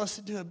know we're supposed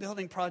to do a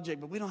building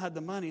project, but we don't have the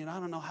money, and I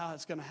don't know how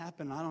it's going to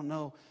happen. I don't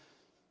know.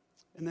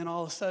 And then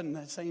all of a sudden,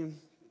 that same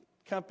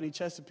company,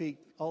 Chesapeake,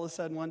 all of a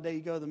sudden one day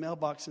you go to the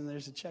mailbox and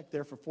there's a check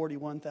there for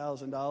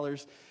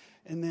 $41,000.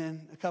 And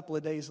then a couple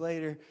of days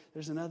later,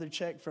 there's another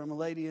check from a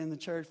lady in the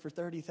church for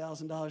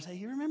 $30,000. Hey,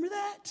 you remember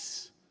that?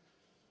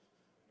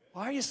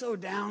 Why are you so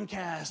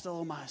downcast,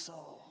 oh my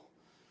soul?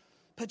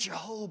 Put your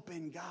hope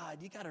in God.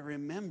 You got to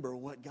remember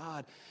what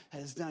God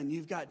has done.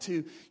 You've got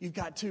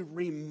to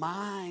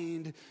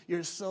remind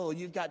your soul.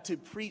 You've got to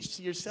preach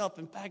to yourself.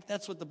 In fact,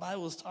 that's what the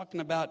Bible is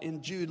talking about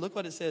in Jude. Look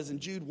what it says in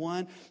Jude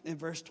 1 and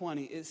verse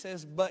 20. It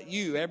says, but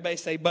you. Everybody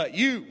say, but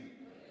you.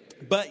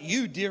 But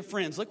you, dear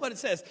friends, look what it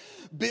says.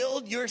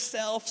 Build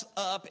yourselves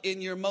up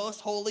in your most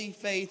holy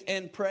faith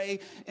and pray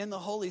in the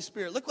Holy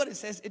Spirit. Look what it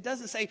says. It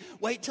doesn't say,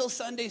 wait till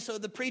Sunday so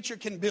the preacher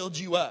can build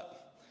you up.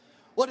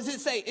 What does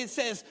it say? It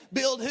says,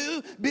 build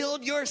who?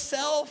 Build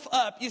yourself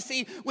up. You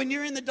see, when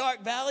you're in the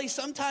dark valley,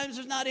 sometimes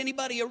there's not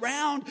anybody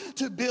around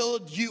to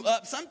build you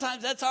up.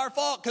 Sometimes that's our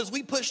fault because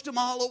we pushed them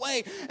all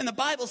away. And the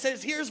Bible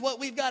says, here's what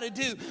we've got to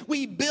do.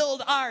 We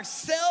build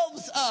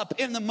ourselves up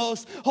in the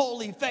most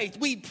holy faith.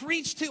 We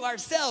preach to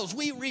ourselves.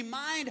 We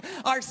remind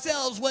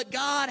ourselves what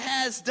God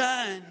has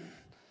done.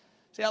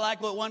 See, I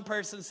like what one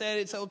person said.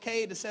 It's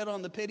okay to sit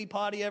on the pity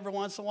potty every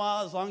once in a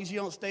while as long as you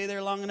don't stay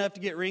there long enough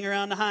to get ring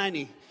around the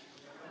hiney.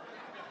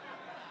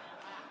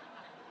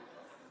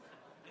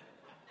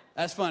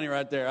 That's funny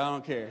right there. I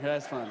don't care.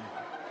 That's funny.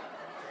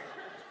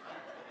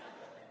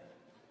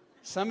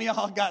 Some of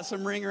y'all got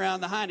some ring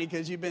around the hiney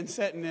because you've been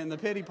sitting in the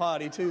pity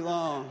potty too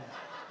long.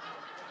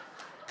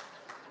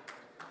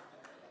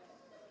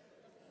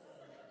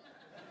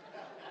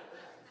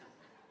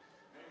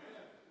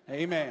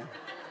 Amen.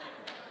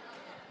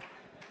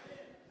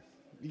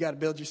 You got to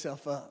build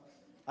yourself up.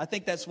 I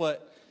think that's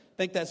what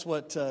think that's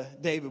what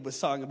David was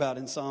talking about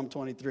in Psalm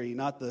 23,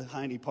 not the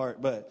hiney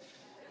part, but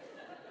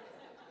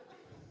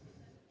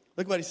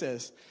look what he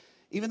says.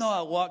 Even though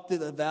I walk through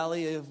the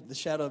valley of the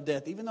shadow of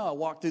death, even though I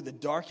walk through the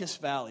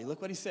darkest valley, look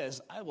what he says,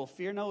 I will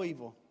fear no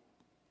evil.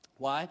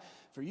 Why?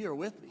 For you are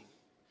with me.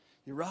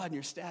 Your rod and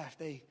your staff,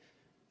 they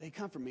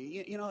comfort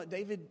me. You know,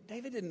 David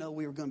didn't know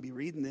we were going to be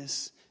reading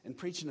this and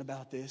preaching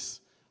about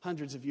this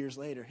hundreds of years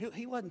later.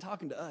 He wasn't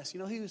talking to us. You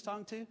know who he was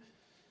talking to? He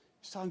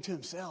was talking to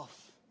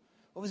himself.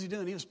 What was he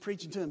doing? He was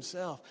preaching to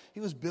himself.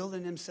 He was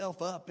building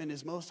himself up in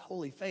his most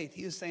holy faith.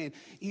 He was saying,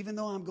 even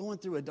though I'm going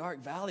through a dark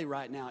valley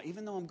right now,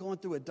 even though I'm going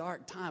through a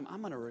dark time, I'm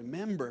going to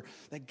remember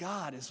that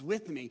God is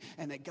with me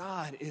and that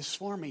God is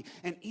for me.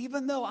 And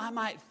even though I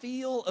might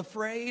feel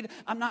afraid,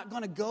 I'm not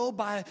going to go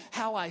by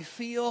how I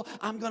feel.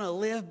 I'm going to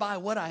live by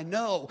what I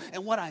know.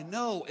 And what I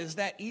know is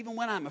that even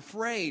when I'm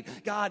afraid,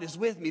 God is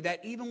with me.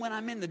 That even when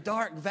I'm in the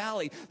dark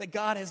valley, that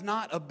God has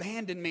not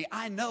abandoned me.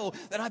 I know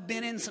that I've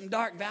been in some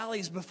dark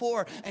valleys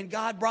before, and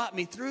God brought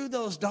me through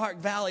those dark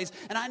valleys.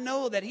 And I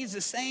know that he's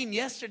the same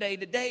yesterday,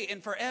 today,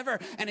 and forever.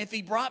 And if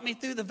he brought me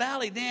through the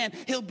valley then,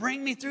 he'll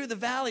bring me through the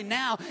valley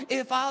now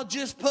if I'll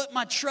just put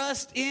my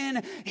trust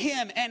in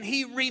him. And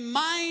he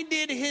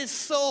reminded his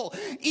soul,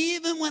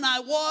 even when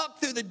I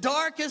walk through the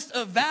darkest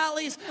of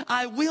valleys,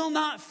 I will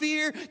not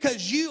fear,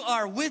 because you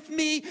are with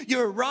me.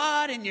 Your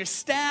rod and your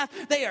staff,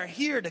 they are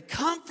here to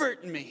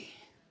comfort me.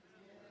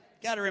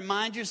 Got to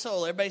remind your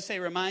soul. Everybody say,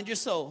 remind your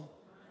soul.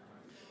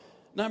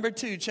 Number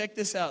 2, check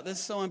this out. This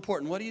is so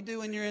important. What do you do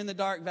when you're in the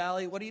dark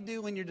valley? What do you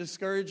do when you're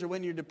discouraged or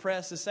when you're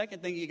depressed? The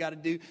second thing you got to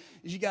do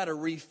is you got to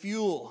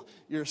refuel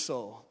your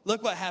soul.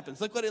 Look what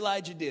happens. Look what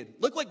Elijah did.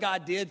 Look what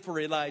God did for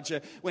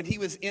Elijah when he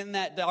was in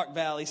that dark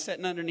valley,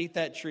 sitting underneath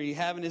that tree,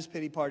 having his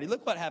pity party.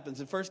 Look what happens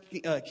in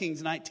 1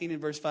 Kings 19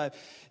 and verse 5.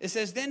 It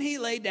says, then he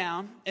lay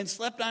down and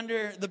slept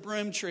under the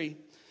broom tree.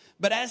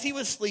 But as he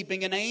was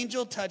sleeping, an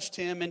angel touched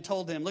him and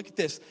told him, look at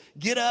this,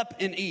 get up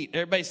and eat.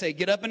 Everybody say,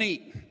 get up and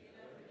eat.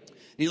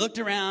 He looked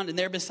around, and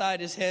there beside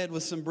his head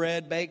was some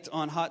bread baked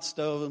on hot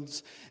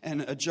stones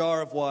and a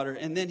jar of water.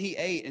 And then he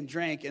ate and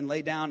drank and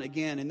lay down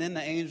again. And then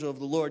the angel of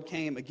the Lord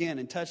came again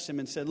and touched him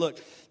and said, look,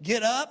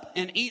 get up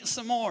and eat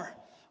some more.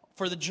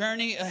 For the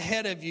journey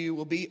ahead of you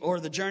will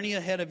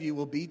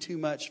be too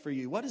much for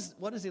you. What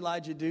does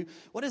Elijah do?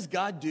 What does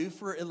God do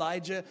for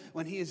Elijah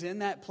when he is in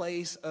that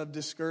place of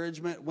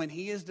discouragement, when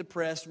he is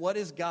depressed? What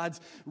is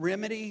God's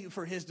remedy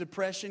for his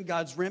depression?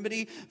 God's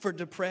remedy for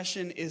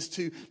depression is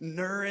to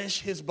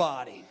nourish his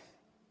body.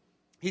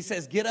 He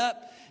says, get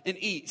up and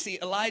eat. See,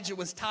 Elijah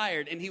was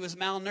tired and he was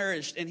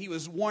malnourished and he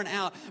was worn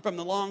out from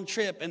the long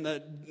trip and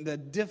the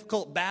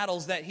difficult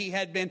battles that he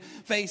had been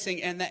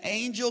facing. And the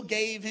angel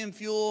gave him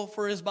fuel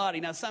for his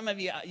body. Now, some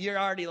of you, you're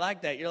already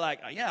like that. You're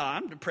like, yeah,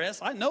 I'm depressed.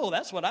 I know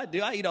that's what I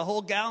do. I eat a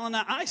whole gallon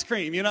of ice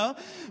cream, you know.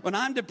 When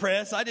I'm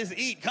depressed, I just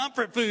eat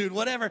comfort food,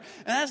 whatever.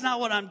 And that's not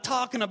what I'm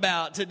talking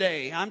about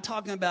today. I'm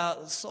talking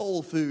about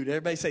soul food.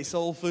 Everybody say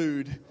soul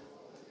food.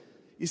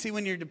 You see,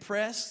 when you're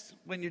depressed,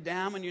 when you're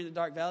down, when you're in the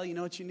dark valley, you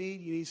know what you need?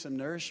 You need some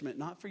nourishment,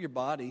 not for your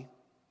body.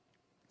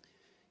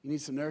 You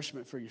need some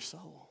nourishment for your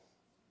soul.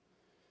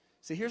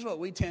 See, here's what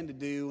we tend to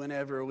do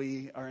whenever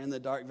we are in the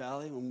dark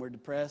valley, when we're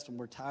depressed, when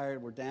we're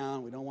tired, we're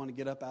down, we don't want to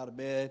get up out of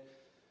bed.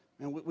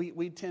 And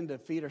we tend to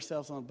feed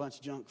ourselves on a bunch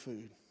of junk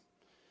food.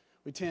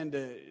 We tend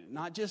to,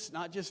 not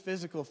just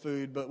physical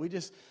food, but we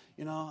just,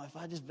 you know, if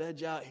I just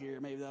veg out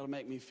here, maybe that'll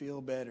make me feel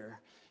better.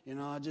 You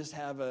know, I just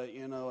have a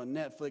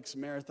Netflix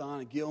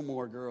marathon of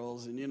Gilmore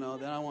Girls, and, then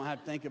I won't have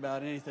to think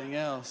about anything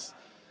else.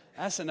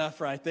 That's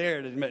enough right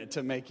there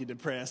to make you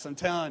depressed, I'm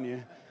telling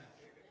you.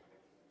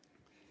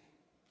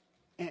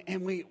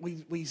 And we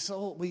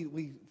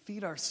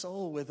feed our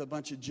soul with a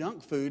bunch of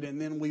junk food,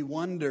 and then we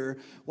wonder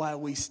why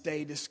we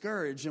stay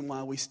discouraged and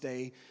why we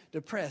stay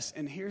depressed.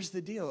 And here's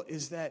the deal,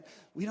 is that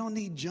we don't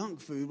need junk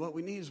food. What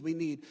we need is we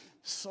need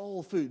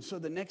soul food. So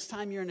the next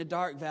time you're in a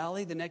dark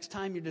valley, the next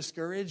time you're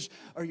discouraged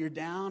or you're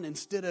down,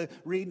 instead of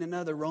reading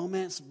another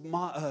romance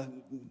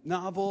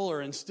novel,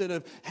 or instead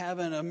of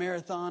having a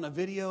marathon of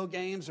video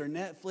games or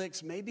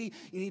Netflix, maybe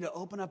you need to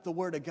open up the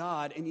Word of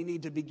God and you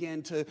need to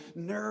begin to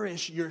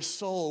nourish your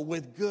soul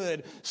with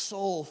good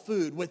soul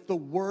food, with the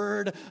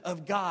Word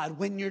of God.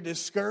 When you're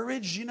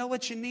discouraged, you know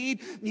what you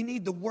need? You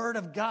need the Word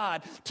of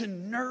God to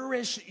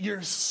nourish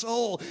your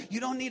soul. You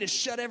don't need to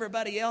shut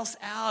everybody else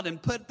out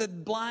and put the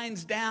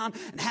blinds down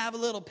and have a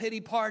little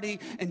pity party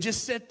and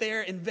just sit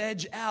there and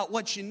veg out.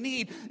 What you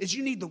need is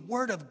you need the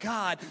Word of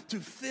God to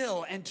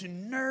fill and to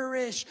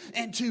nourish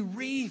and to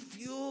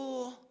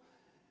refuel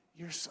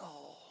your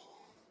soul.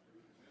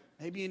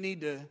 Maybe you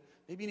need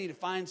to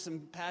find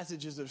some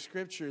passages of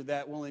Scripture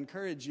that will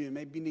encourage you.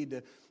 Maybe you need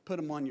to put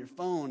them on your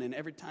phone, and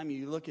every time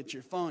you look at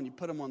your phone, you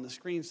put them on the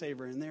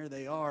screensaver, and there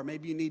they are.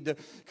 Maybe you need to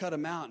cut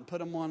them out and put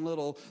them on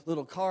little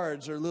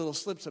cards or little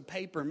slips of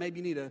paper. Maybe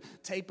you need to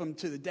tape them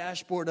to the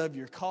dashboard of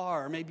your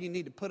car. Or maybe you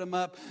need to put them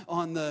up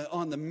on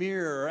the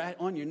mirror or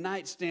on your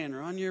nightstand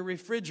or on your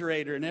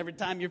refrigerator. And every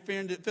time you're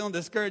feeling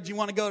discouraged, you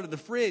want to go to the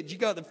fridge. You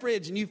go to the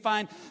fridge and you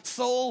find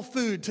soul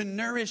food to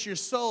nourish your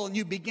soul, and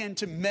you begin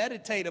to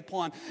meditate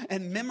upon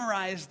and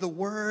memorize the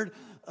Word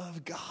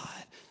of God.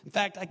 In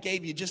fact, I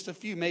gave you just a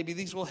few. Maybe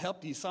these will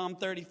help you. Psalm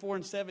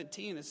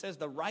 34:17, it says,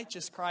 the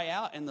righteous cry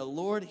out, and the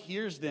Lord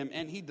hears them,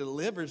 and He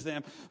delivers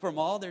them from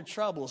all their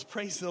troubles.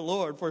 Praise the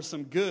Lord for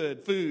some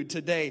good food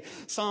today.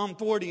 Psalm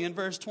 40 in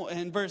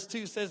verse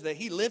 2 says that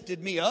He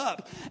lifted me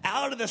up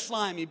out of the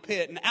slimy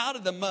pit and out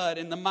of the mud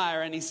and the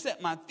mire, and He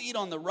set my feet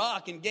on the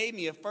rock and gave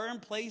me a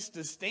firm place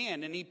to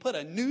stand. And He put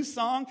a new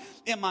song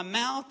in my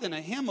mouth and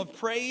a hymn of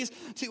praise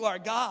to our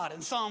God.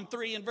 In Psalm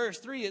 3 and verse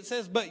 3, it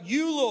says, but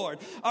you, Lord,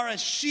 are a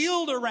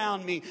shield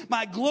around me,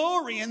 my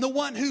glory, and the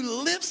one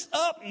who lifts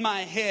up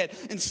my head.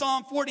 In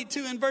Psalm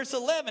 42 and verse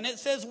 11, it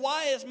says,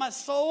 why is my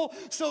soul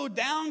so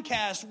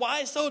downcast?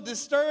 Why so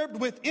disturbed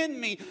within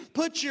me?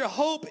 Put your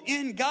hope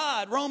in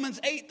God. Romans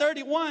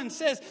 8:31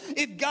 says,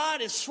 if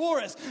God is for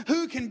us,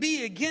 who can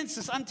be against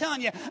us? I'm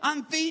telling you,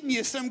 I'm feeding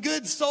you some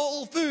good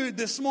soul food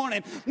this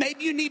morning.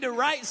 Maybe you need to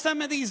write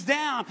some of these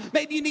down.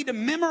 Maybe you need to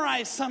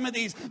memorize some of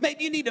these.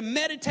 Maybe you need to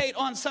meditate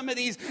on some of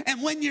these.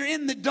 And when you're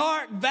in the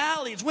dark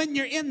valleys, when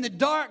you're in the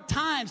dark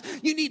times,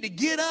 you need to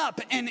get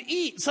up and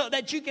eat so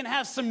that you can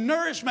have some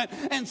nourishment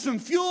and some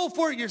fuel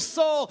for your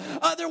soul.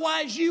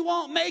 Otherwise, you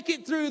won't make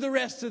it through the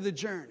rest of the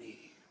journey.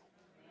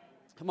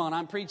 Come on,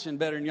 I'm preaching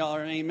better than y'all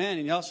are, amen,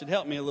 and y'all should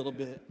help me a little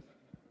bit.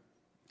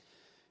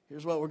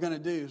 Here's what we're going to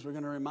do is we're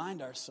going to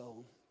remind our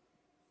soul.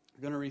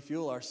 We're going to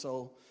refuel our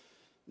soul.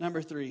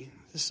 Number 3,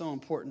 this is so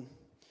important.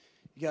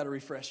 You got to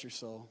refresh your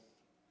soul.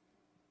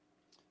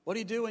 What do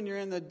you do when you're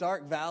in the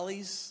dark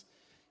valleys?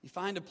 You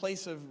find a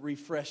place of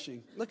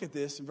refreshing. Look at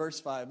this in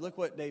verse 5. Look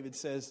what David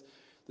says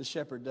the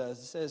shepherd does.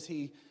 It says,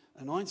 he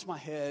anoints my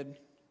head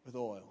with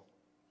oil.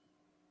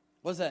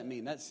 What does that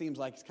mean? That seems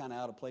like it's kind of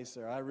out of place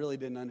there. I really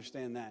didn't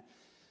understand that.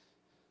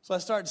 So I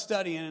started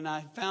studying, and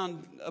I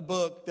found a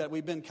book that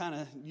we've been kind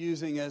of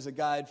using as a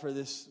guide for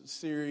this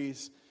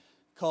series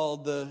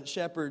called The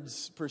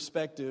Shepherd's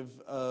Perspective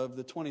of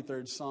the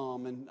 23rd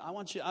Psalm. And I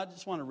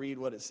just want to read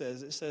what it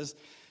says. It says,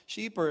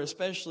 sheep are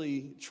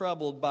especially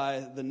troubled by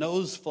the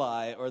nose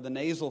fly, or the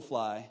nasal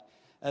fly,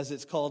 as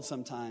it's called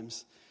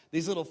sometimes.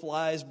 These little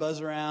flies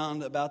buzz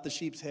around about the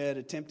sheep's head,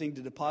 attempting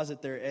to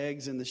deposit their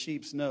eggs in the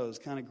sheep's nose.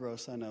 Kind of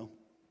gross, I know.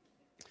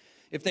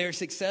 If they are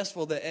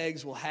successful, the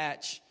eggs will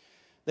hatch.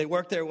 They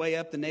work their way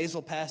up the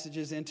nasal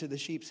passages into the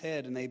sheep's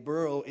head, and they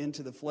burrow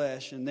into the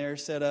flesh, and there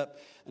set up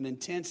an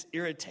intense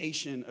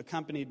irritation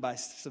accompanied by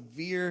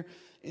severe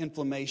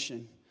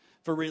inflammation.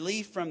 For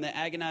relief from the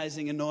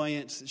agonizing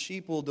annoyance,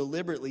 sheep will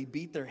deliberately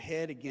beat their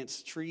head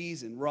against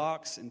trees and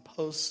rocks and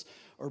posts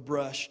or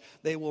brush.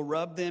 They will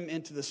rub them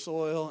into the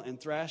soil and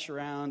thrash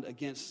around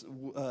against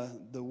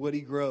the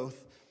woody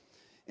growth.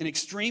 In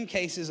extreme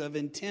cases of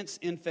intense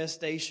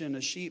infestation,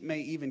 a sheep may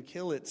even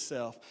kill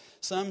itself.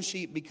 Some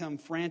sheep become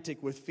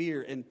frantic with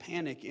fear and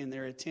panic in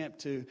their attempt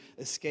to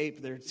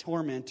escape their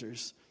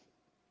tormentors.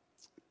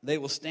 They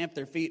will stamp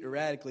their feet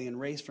erratically and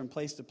race from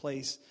place to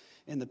place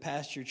in the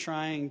pasture,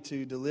 trying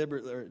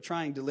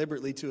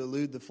deliberately to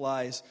elude the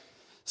flies.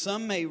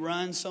 Some may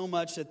run so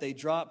much that they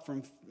drop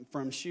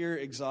from sheer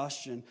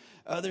exhaustion.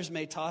 Others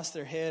may toss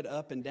their head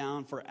up and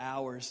down for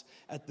hours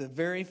at the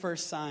very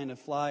first sign of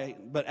flies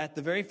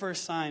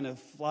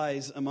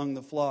among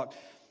the flock.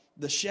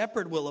 The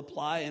shepherd will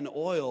apply an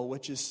oil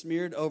which is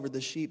smeared over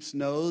the sheep's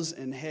nose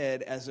and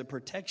head as a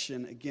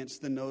protection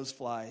against the nose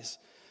flies.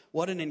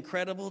 What an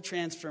incredible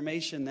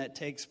transformation that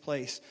takes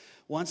place.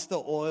 Once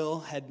the oil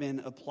had been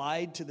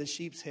applied to the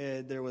sheep's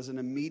head, there was an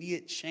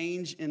immediate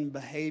change in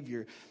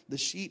behavior. The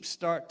sheep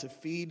start to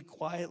feed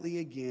quietly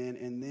again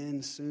and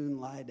then soon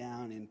lie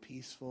down in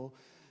peaceful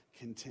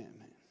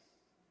contentment.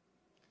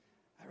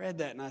 I read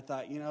that and I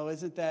thought,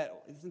 isn't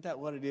that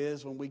what it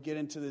is when we get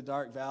into the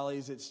dark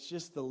valleys? It's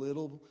just the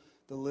little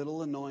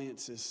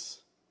annoyances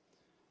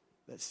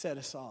that set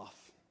us off.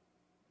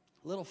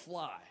 A little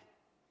fly,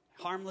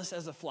 harmless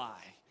as a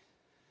fly.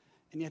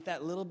 And yet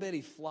that little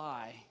bitty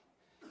fly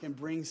can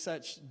bring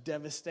such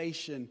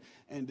devastation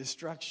and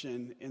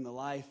destruction in the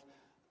life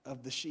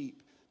of the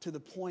sheep, to the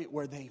point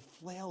where they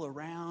flail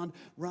around,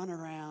 run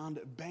around,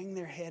 bang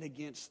their head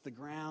against the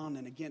ground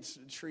and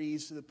against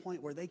trees, to the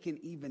point where they can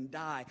even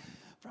die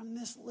from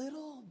this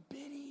little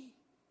bitty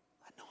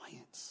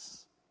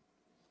annoyance.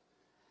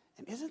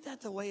 And isn't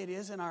that the way it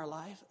is in our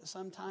life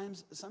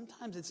sometimes?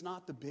 Sometimes it's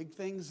not the big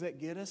things that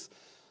get us.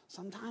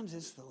 Sometimes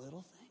it's the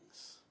little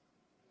things.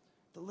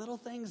 The little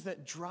things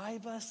that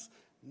drive us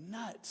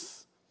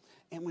nuts.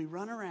 And we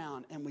run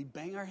around and we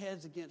bang our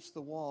heads against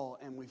the wall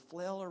and we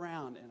flail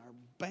around and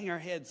bang our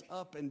heads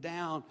up and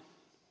down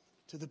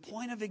to the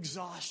point of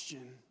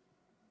exhaustion.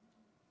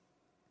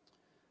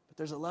 But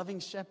there's a loving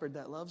shepherd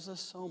that loves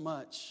us so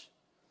much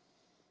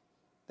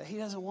that he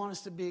doesn't want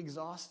us to be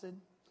exhausted.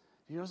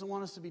 He doesn't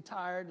want us to be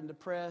tired and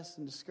depressed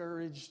and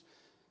discouraged.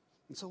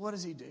 And so what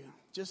does he do?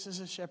 Just as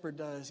a shepherd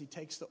does, he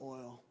takes the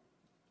oil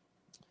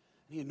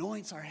and he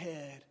anoints our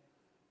head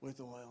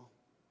with oil.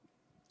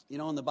 You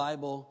know, in the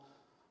Bible,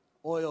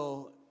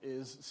 oil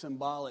is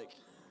symbolic.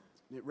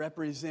 It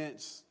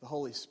represents the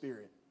Holy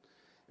Spirit.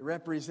 It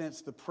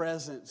represents the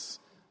presence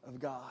of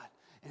God.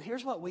 And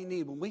here's what we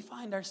need. When we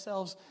find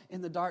ourselves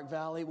in the dark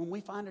valley, when we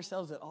find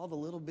ourselves that all the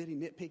little bitty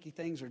nitpicky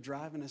things are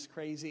driving us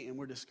crazy and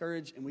we're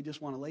discouraged and we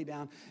just want to lay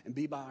down and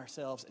be by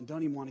ourselves and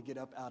don't even want to get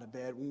up out of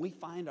bed. When we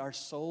find our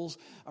souls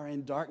are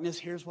in darkness,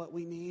 here's what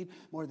we need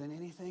more than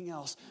anything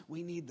else.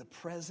 We need the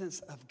presence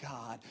of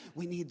God.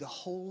 We need the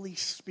Holy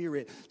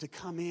Spirit to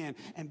come in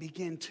and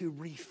begin to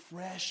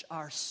refresh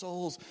our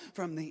souls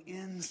from the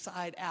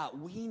inside out.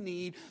 We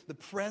need the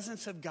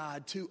presence of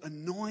God to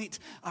anoint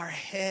our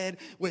head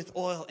with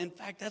oil. In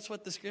fact, that's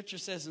what the scripture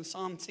says in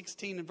Psalm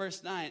 16 and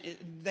verse 9.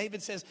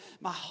 David says,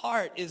 my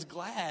heart is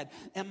glad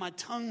and my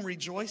tongue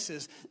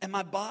rejoices and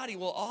my body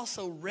will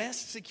also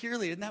rest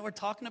securely. Isn't that what we're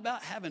talking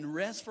about? Having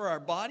rest for our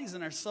bodies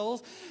and our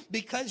souls.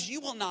 Because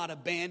you will not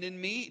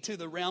abandon me to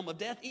the realm of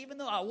death. Even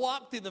though I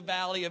walk through the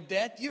valley of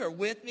death, you are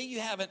with me. You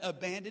haven't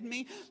abandoned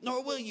me.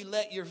 Nor will you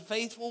let your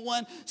faithful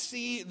one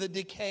see the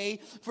decay.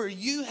 For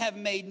you have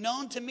made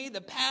known to me the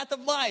path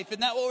of life.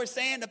 Isn't that what we're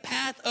saying? The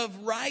path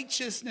of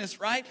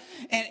righteousness, right?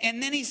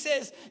 And then he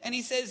says,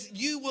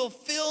 you will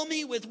fill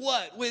me with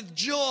what? With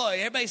joy.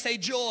 Everybody say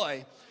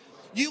joy.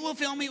 You will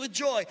fill me with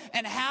joy.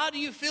 And how do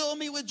you fill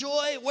me with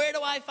joy? Where do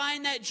I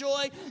find that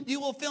joy? You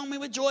will fill me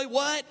with joy.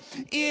 What?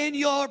 In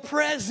your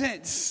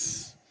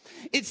presence.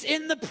 It's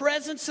in the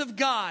presence of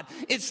God.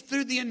 It's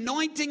through the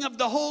anointing of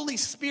the Holy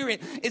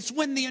Spirit. It's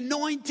when the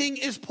anointing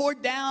is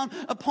poured down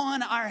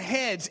upon our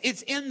heads.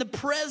 It's in the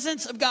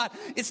presence of God.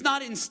 It's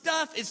not in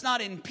stuff. It's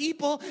not in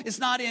people. It's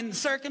not in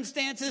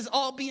circumstances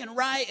all being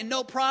right and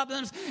no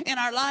problems in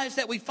our lives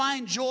that we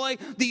find joy.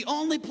 The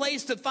only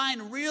place to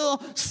find real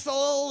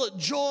soul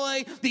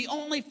joy, the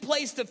only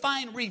place to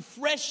find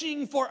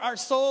refreshing for our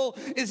soul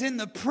is in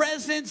the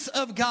presence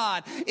of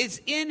God. It's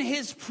in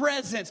His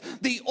presence.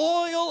 The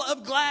oil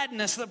of gladness,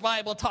 the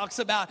Bible talks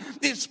about,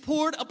 is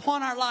poured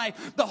upon our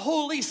life. The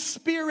Holy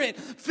Spirit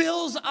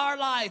fills our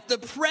life, the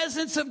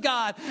presence of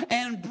God,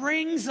 and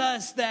brings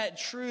us that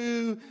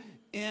true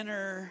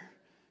inner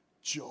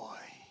joy.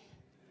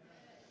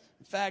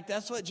 In fact,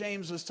 that's what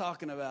James was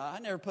talking about. I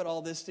never put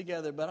all this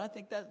together, but I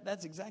think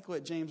that's exactly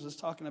what James was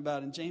talking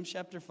about in James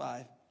chapter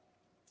 5,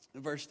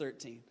 verse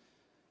 13.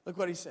 Look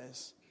what he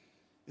says.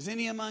 Is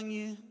any among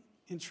you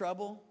in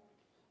trouble?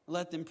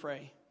 Let them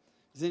pray.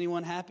 Is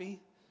anyone happy?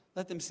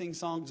 Let them sing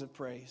songs of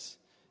praise.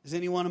 Is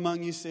anyone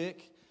among you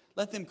sick?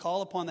 Let them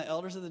call upon the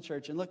elders of the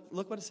church. And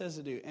look what it says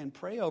to do. And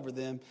pray over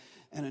them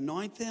and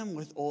anoint them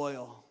with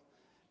oil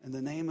in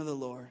the name of the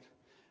Lord.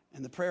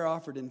 And the prayer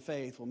offered in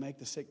faith will make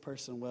the sick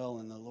person well,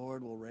 and the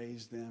Lord will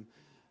raise them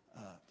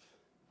up.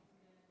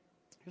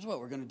 Here's what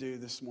we're going to do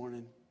this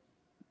morning.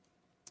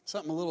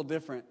 Something a little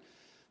different.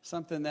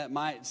 Something that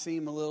might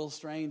seem a little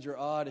strange or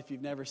odd if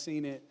you've never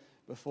seen it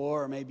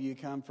before, or maybe you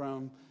come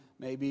from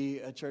maybe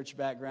a church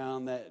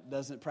background that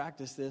doesn't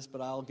practice this,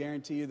 but I'll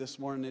guarantee you this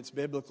morning it's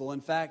biblical. In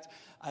fact,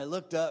 I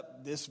looked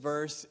up this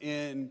verse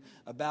in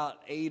about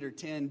 8 or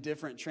 10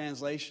 different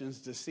translations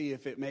to see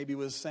if it maybe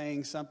was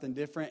saying something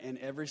different, and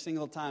every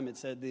single time it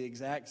said the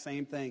exact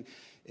same thing.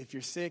 If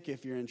you're sick,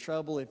 if you're in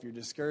trouble, if you're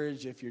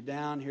discouraged, if you're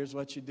down, here's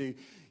what you do.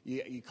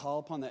 You call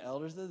upon the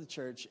elders of the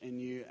church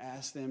and you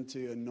ask them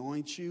to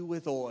anoint you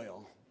with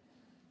oil.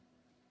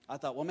 I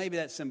thought, well, maybe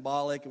that's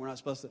symbolic and we're not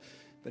supposed to,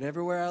 but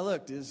everywhere I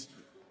looked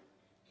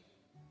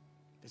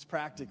it's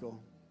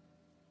practical.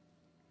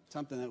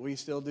 Something that we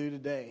still do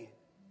today,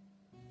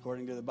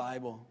 according to the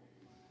Bible.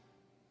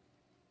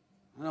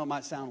 I know it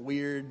might sound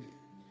weird,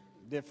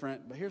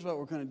 different, but here's what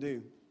we're going to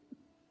do.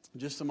 In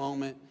just a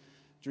moment,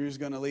 Drew's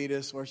going to lead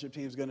us. Worship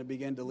team's going to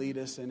begin to lead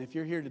us. And if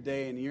you're here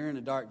today and you're in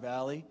a dark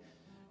valley,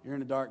 you're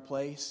in a dark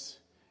place,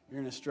 you're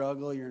in a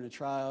struggle, you're in a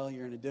trial,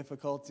 you're in a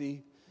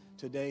difficulty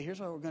today, here's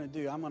what we're going to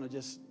do. I'm going to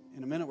just,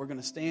 in a minute, we're going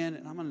to stand,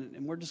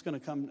 and we're just going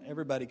to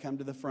everybody come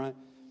to the front.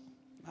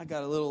 I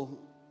got a little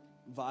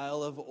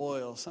vial of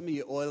oil. Some of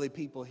you oily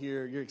people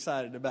here, you're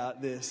excited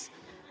about this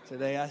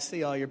today. I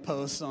see all your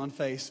posts on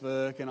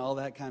Facebook and all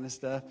that kind of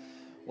stuff.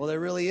 Well, there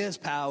really is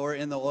power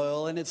in the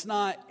oil, and it's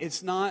not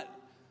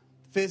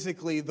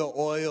physically the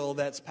oil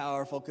that's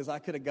powerful, because I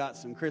could have got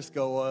some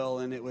Crisco oil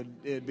and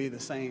it'd be the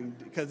same,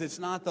 because it's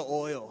not the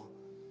oil.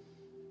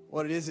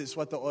 What it is, it's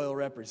what the oil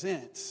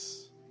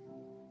represents.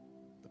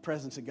 The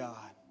presence of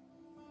God,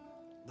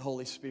 the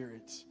Holy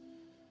Spirit.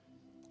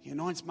 He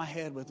anoints my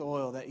head with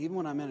oil, that even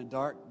when I'm in a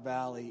dark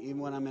valley, even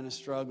when I'm in a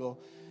struggle,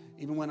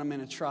 even when I'm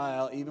in a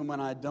trial, even when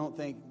I don't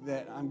think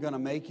that I'm going to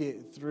make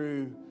it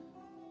through,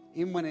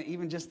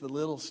 even just the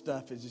little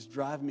stuff is just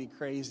driving me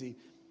crazy,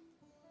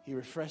 He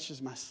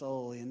refreshes my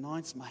soul. He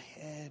anoints my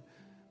head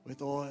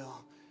with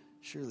oil.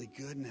 Surely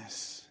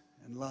goodness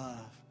and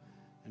love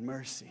and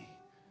mercy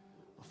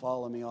will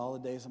follow me all the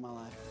days of my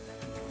life.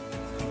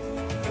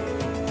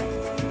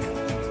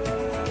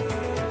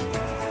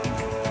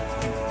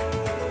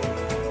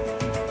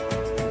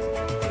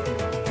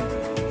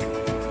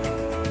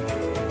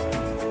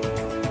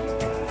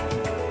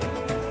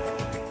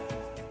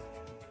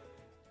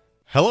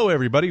 Hello,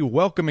 everybody.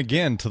 Welcome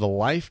again to the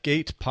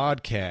LifeGate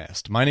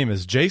podcast. My name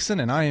is Jason,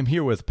 and I am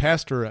here with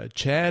Pastor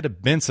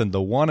Chad Benson,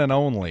 the one and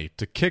only,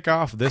 to kick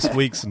off this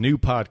week's new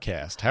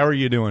podcast. How are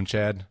you doing,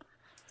 Chad?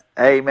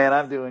 Hey, man,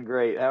 I'm doing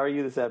great. How are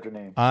you this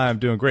afternoon? I'm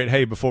doing great.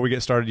 Hey, before we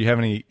get started, do you have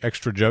any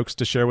extra jokes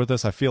to share with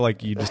us? I feel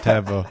like you just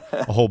have a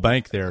whole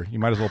bank there. You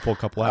might as well pull a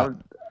couple out.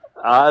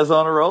 I was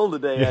on a roll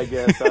today, I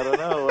guess. I don't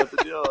know what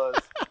the deal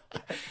was.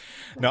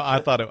 No, I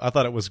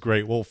thought it was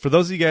great. Well, for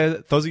those of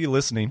you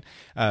listening,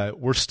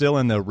 we're still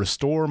in the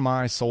Restore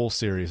My Soul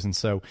series, and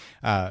so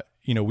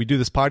we do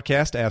this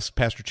podcast to ask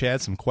Pastor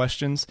Chad some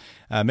questions,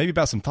 maybe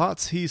about some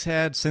thoughts he's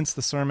had since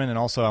the sermon, and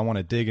also I want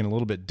to dig in a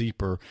little bit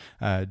deeper,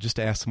 just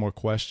to ask some more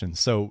questions.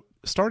 So,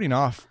 starting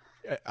off,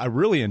 I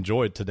really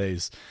enjoyed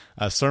today's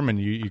sermon.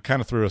 You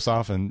kind of threw us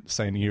off and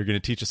saying you're going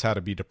to teach us how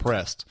to be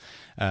depressed,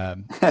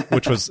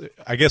 which was,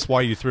 I guess,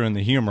 why you threw in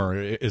the humor.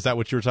 Is that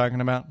what you were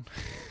talking about?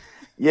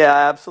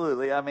 Yeah,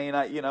 absolutely. I mean,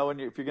 if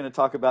you're going to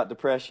talk about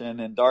depression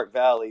and dark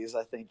valleys,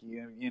 I think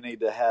you need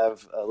to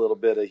have a little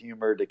bit of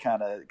humor to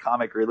kind of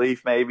comic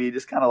relief, maybe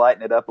just kind of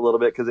lighten it up a little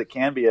bit, because it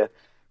can be a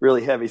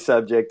really heavy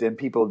subject, and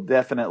people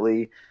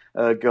definitely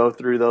go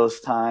through those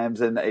times,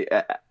 and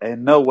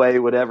in no way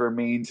would ever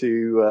mean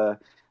to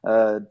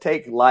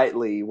take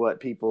lightly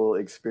what people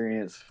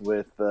experience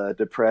with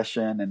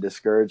depression and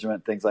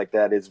discouragement, things like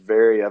that. It's a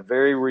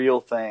very real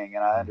thing,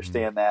 and I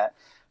understand that.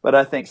 But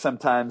I think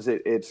sometimes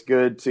it's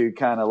good to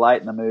kind of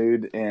lighten the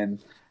mood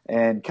and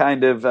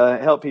kind of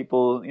help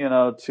people. You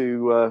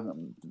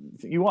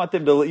want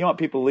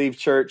people to leave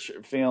church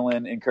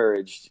feeling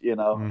encouraged,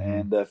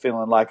 and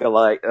feeling like a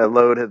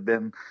load has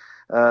been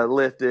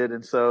lifted.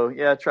 And so,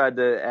 I tried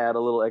to add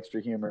a little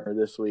extra humor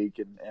this week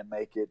and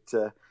make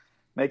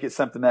it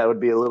something that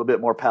would be a little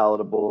bit more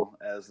palatable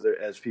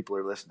as people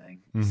are listening.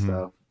 Mm-hmm.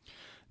 So,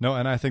 no,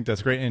 and I think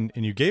that's great.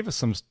 And you gave us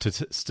some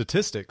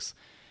statistics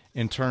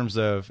in terms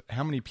of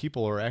how many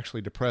people are actually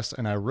depressed.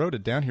 And I wrote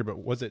it down here, but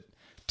was it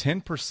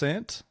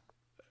 10%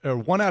 or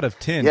 1 out of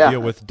 10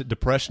 deal with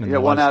depression? Yeah,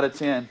 1 out of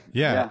 10.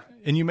 Yeah.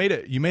 And you made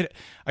it,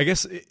 I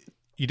guess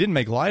you didn't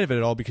make light of it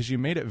at all, because you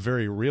made it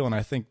very real. And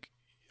I think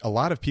a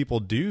lot of people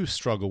do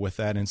struggle with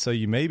that. And so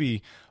you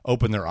maybe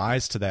open their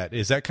eyes to that.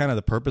 Is that kind of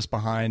the purpose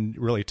behind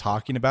really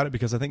talking about it?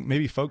 Because I think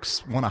maybe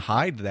folks want to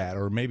hide that,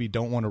 or maybe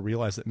don't want to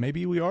realize that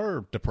maybe we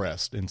are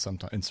depressed in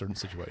certain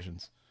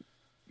situations.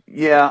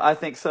 Yeah, I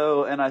think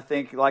so. And I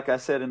think, like I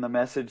said in the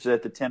message,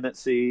 that the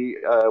tendency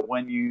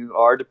when you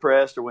are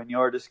depressed or when you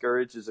are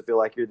discouraged is to feel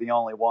like you're the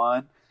only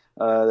one,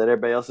 that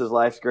everybody else's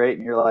life's great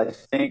and your life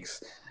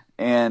stinks.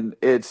 And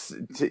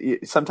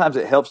sometimes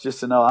it helps just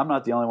to know I'm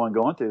not the only one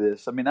going through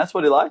this. I mean, that's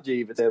what Elijah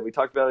even said. We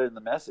talked about it in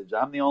the message.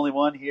 I'm the only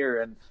one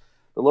here. And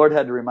the Lord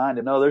had to remind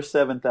him, no, there's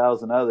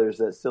 7,000 others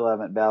that still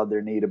haven't bowed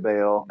their knee to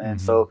Baal. And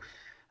so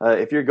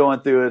if you're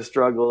going through a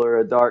struggle or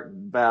a dark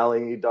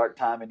valley, dark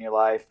time in your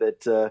life,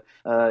 that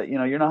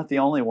you're not the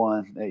only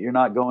one. That you're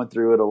not going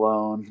through it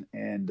alone.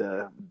 And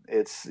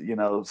it's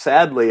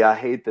sadly, I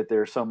hate that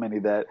there are so many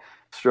that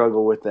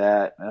struggle with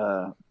that.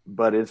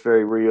 But it's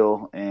very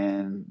real,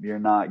 and you're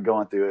not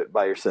going through it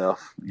by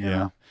yourself. You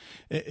know?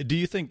 Do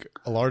you think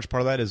a large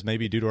part of that is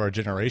maybe due to our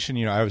generation?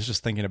 I was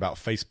just thinking about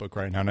Facebook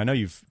right now, and I know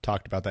you've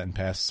talked about that in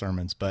past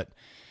sermons, but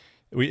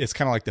it's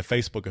kind of like the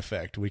Facebook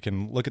effect. We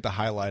can look at the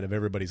highlight of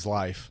everybody's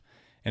life,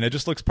 and it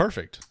just looks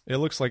perfect. It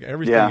looks like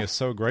everything is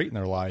so great in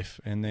their life,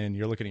 and then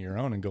you're looking at your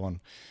own and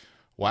going,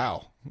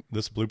 wow,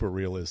 this blooper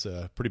reel is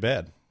pretty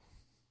bad.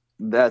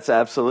 That's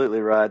absolutely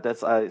right.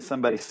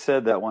 Somebody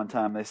said that one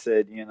time. They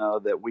said,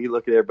 that we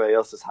look at everybody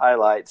else's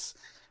highlights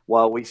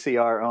while we see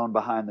our own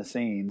behind the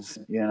scenes,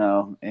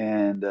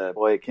 and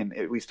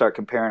we start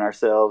comparing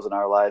ourselves and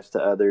our lives to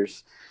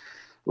others'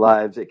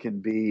 lives. It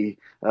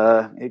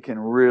can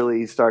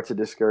really start to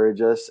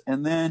discourage us.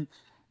 And then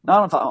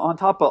not on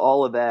top of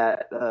all of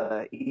that,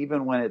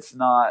 even when it's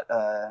not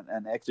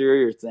an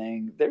exterior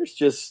thing, there's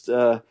just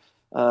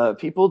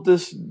people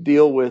just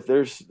deal with,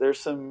 there's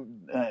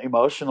some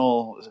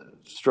emotional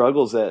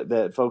struggles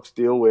that folks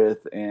deal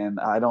with, and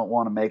I don't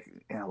want to make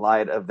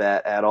light of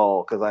that at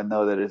all, because I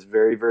know that it's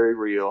very, very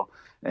real,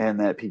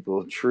 and that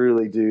people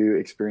truly do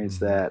experience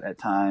that at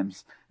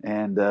times.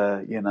 And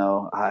I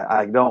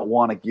don't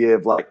want to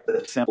give like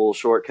the simple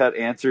shortcut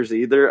answers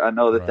either. I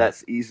know that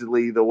that's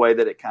easily the way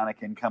that it kind of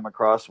can come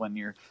across when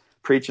you're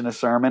preaching a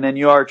sermon, and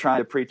you are trying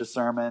to preach a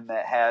sermon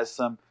that has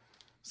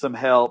some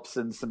helps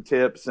and some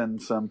tips and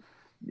some,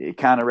 you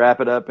kind of wrap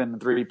it up in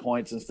 3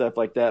 points and stuff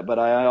like that. But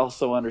I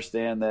also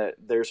understand that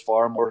there's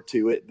far more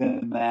to it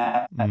than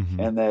that,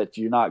 and that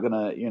you're not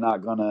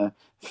gonna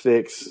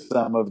fix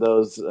some of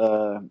those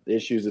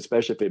issues,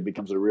 especially if it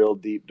becomes a real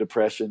deep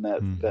depression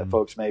that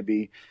folks may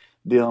be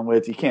dealing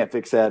with. You can't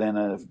fix that in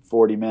a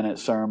 40-minute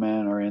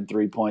sermon or in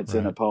 3 points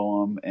in a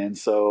poem. And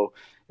so,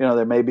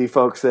 there may be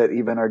folks that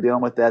even are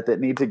dealing with that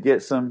need to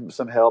get some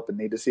help and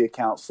need to see a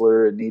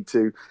counselor and need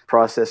to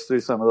process through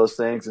some of those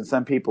things. And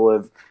some people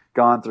have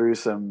gone through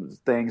some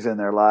things in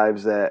their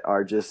lives that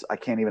are just, I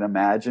can't even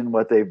imagine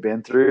what they've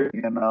been through,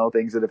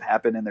 things that have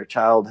happened in their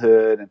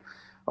childhood and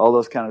all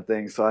those kind of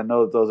things. So I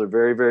know that those are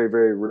very, very,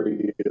 very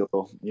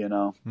real, you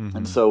know. Mm-hmm.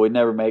 And so we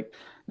never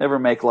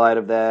make light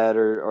of that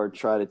or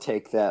try to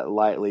take that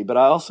lightly. But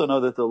I also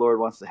know that the Lord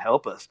wants to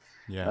help us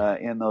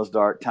in those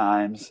dark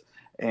times.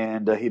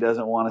 And he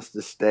doesn't want us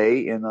to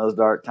stay in those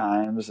dark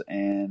times.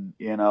 And,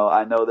 you know,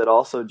 I know that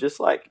also just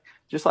like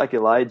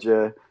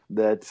Elijah,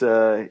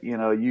 that, you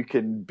know, you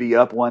can be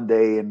up one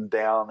day and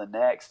down the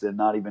next and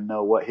not even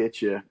know what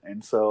hit you.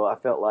 And so I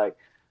felt like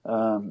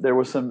there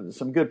was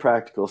some good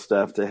practical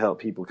stuff to help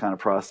people kind of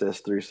process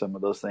through some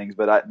of those things.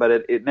 But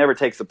it never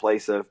takes the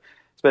place of,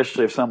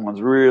 especially if someone's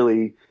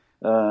really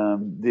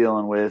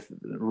dealing with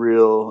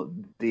real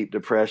deep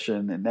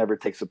depression, it never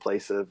takes the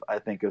place of, I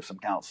think, of some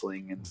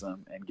counseling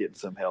and getting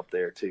some help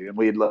there too. And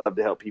we'd love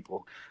to help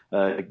people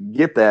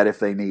get that if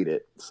they need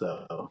it.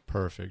 So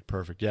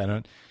perfect. Yeah.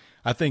 No,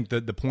 I think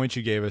that the points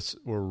you gave us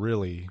were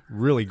really,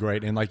 really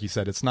great. And like you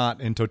said, it's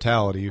not in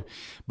totality,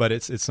 but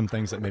it's some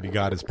things that maybe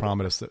God has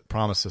promised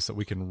us that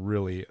we can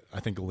really, I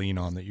think, lean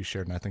on that you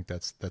shared. And I think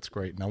that's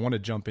great. And I want to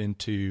jump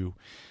into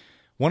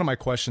one of my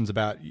questions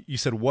about, you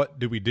said, what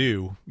do we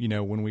do, you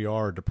know, when we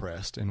are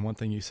depressed? And one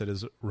thing you said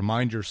is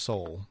remind your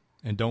soul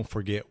and don't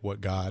forget what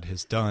God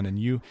has done.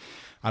 And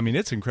I mean,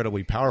 it's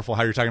incredibly powerful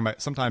how you're talking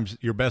about sometimes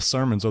your best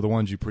sermons are the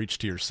ones you preach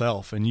to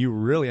yourself. And you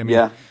really, I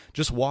mean,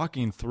 just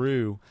walking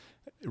through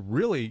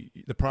really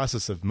the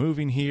process of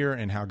moving here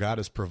and how God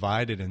has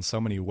provided in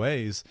so many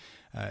ways,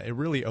 it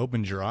really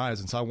opens your eyes.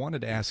 And so I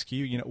wanted to ask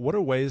you, you know, what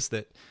are ways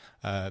that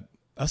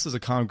us as a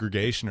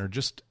congregation or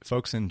just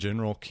folks in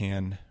general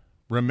can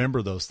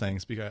remember those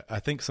things? Because I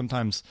think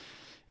sometimes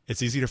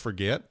it's easy to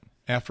forget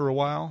after a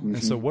while. Mm-hmm.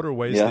 And so what are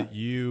ways that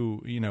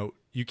you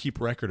keep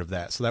record of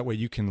that? So that way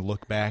you can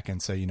look back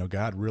and say, you know,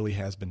 God really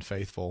has been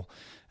faithful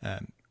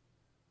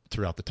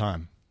throughout the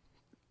time.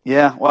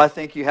 Yeah. Well, I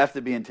think you have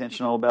to be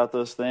intentional about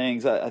those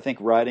things. I think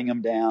writing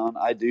them down,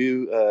 I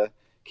do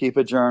keep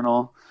a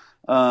journal.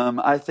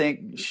 I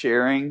think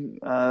sharing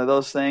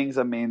those things,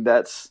 I mean,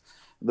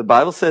 the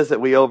Bible says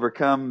that we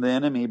overcome the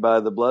enemy by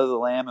the blood of the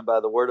Lamb and by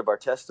the word of our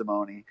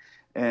testimony.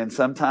 And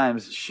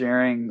sometimes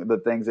sharing the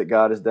things that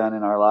God has done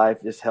in our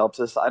life just helps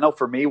us. I know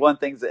for me, one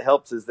thing that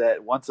helps is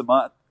that once a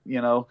month, you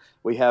know,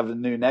 we have a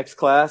new next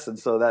class. And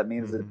so that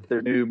means that there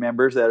are new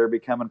members that are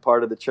becoming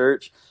part of the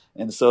church.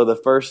 And so the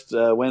first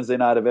Wednesday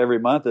night of every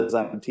month, as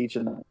I'm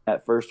teaching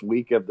that first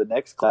week of the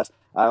next class,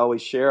 I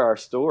always share our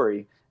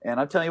story. And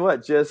I'm telling you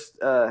what, just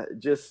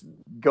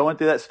going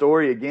through that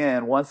story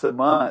again once a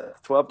month,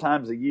 12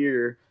 times a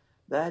year,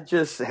 that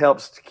just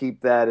helps to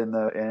keep that in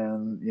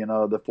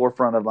the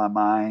forefront of my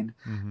mind.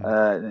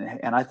 Mm-hmm.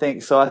 And I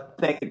think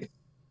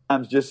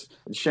sometimes just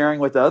sharing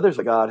with others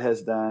what God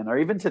has done, or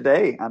even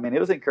today. I mean, it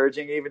was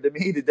encouraging even to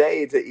me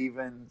today to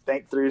even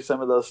think through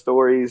some of those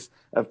stories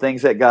of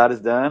things that God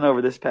has done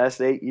over this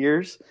past 8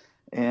 years.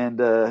 And,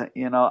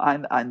 you know,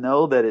 I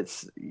know that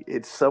it's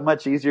so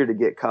much easier to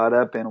get caught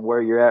up in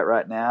where you're at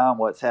right now and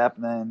what's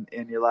happening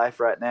in your life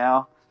right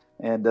now.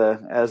 And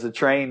as the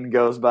train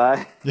goes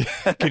by,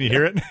 can you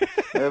hear it?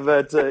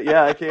 But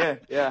yeah, I can.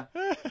 Yeah,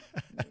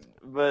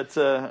 but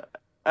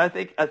I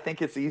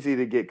think it's easy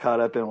to get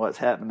caught up in what's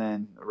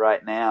happening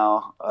right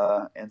now,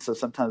 and so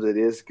sometimes it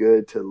is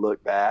good to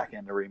look back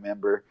and to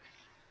remember.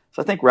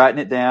 So I think writing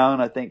it down,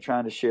 I think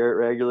trying to share it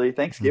regularly.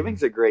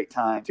 Thanksgiving's a great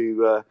time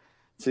to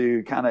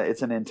kind of,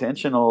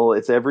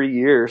 it's every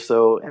year.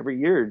 So every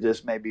year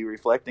just maybe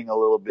reflecting a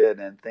little bit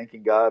and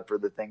thanking God for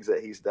the things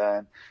that he's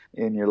done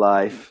in your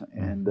life.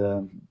 And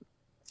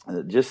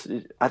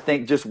I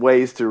think just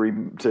ways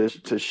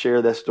to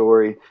share that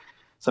story.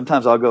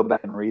 Sometimes I'll go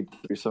back and read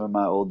through some of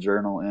my old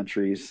journal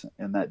entries,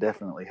 and that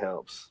definitely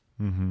helps.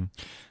 Mm-hmm.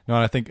 No,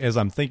 and I think as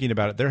I'm thinking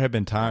about it, there have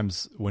been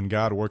times when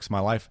God works my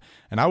life,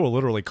 and I will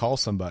literally call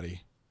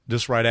somebody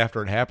just right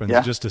after it happens,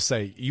 just to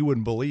say, you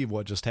wouldn't believe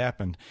what just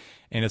happened.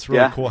 And it's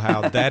really cool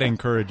how that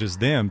encourages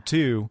them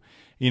too,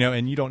 you know,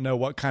 and you don't know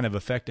what kind of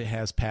effect it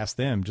has past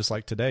them. Just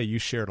like today, you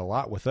shared a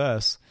lot with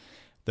us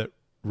that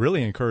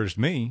really encouraged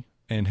me.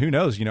 And who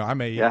knows, you know, I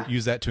may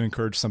use that to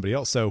encourage somebody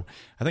else. So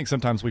I think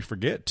sometimes we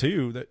forget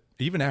too, that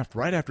even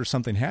right after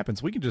something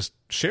happens, we can just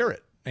share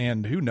it,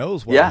 and who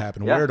knows what will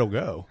happen, where it'll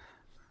go.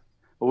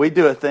 Well, we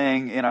do a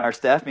thing in our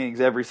staff meetings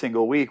every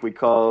single week we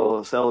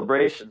call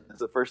celebration. It's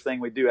the first thing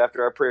we do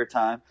after our prayer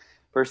time.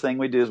 First thing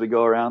we do is we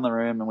go around the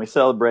room and we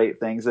celebrate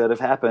things that have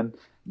happened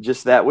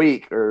just that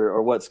week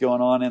or what's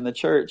going on in the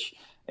church.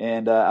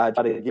 And I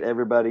try to get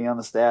everybody on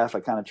the staff. I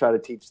kind of try to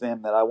teach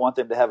them that I want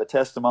them to have a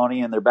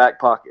testimony in their back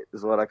pocket,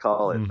 is what I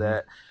call it,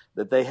 that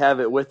they have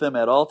it with them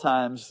at all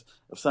times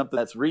of something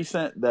that's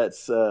recent,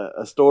 that's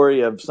a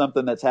story of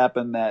something that's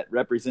happened that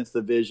represents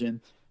the vision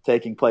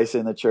taking place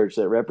in the church,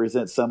 that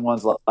represents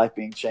someone's life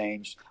being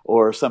changed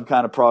or some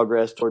kind of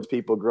progress towards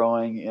people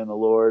growing in the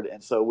Lord.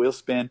 And so we'll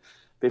spend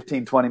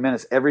 15, 20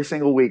 minutes every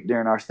single week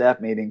during our staff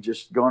meeting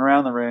just going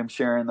around the room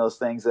sharing those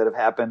things that have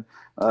happened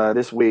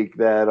this week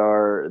that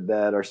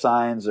are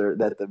signs or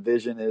that the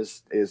vision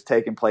is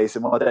taking place.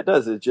 And what that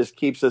does is it just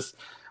keeps us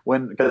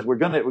because we're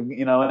going to,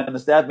 in the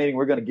staff meeting,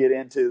 we're going to get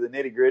into the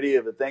nitty gritty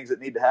of the things that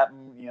need to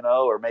happen,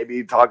 or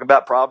maybe talk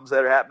about problems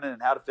that are happening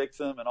and how to fix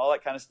them and all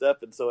that kind of stuff.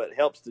 And so it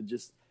helps to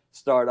just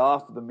start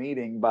off the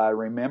meeting by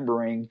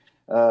remembering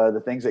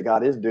the things that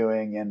God is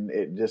doing, and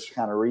it just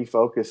kind of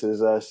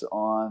refocuses us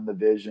on the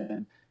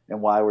vision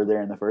and why we're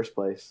there in the first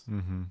place.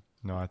 Mm-hmm.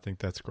 No, I think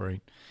that's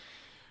great.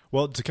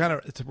 Well,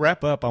 to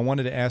wrap up, I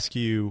wanted to ask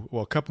you,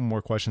 a couple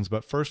more questions,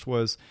 but first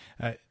was,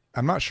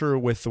 I'm not sure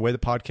with the way the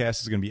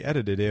podcast is going to be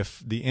edited,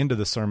 if the end of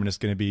the sermon is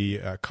going to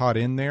be caught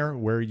in there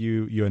where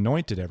you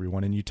anointed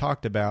everyone. And you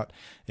talked about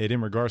it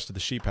in regards to the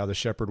sheep, how the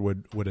shepherd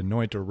would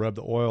anoint or rub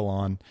the oil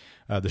on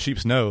the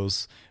sheep's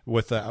nose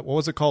with, what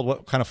was it called?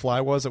 What kind of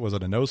fly was it? Was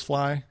it a nose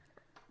fly?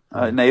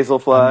 Nasal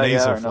fly,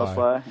 nose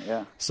fly,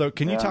 yeah. So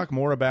can you talk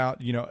more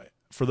about,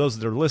 for those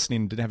that are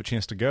listening and didn't have a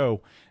chance to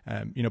go,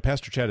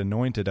 Pastor Chad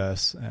anointed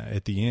us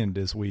at the end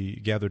as we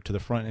gathered to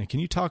the front. And can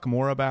you talk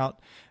more about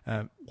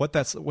what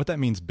that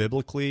means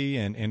biblically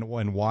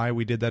and why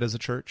we did that as a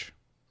church?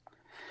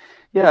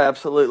 Yeah,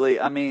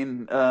 absolutely. I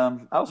mean,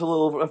 I was a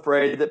little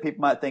afraid that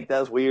people might think that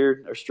was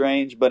weird or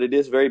strange, but it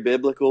is very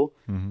biblical.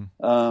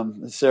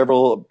 Mm-hmm.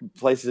 Several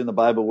places in the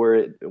Bible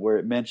where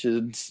it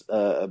mentions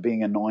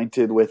being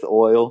anointed with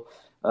oil.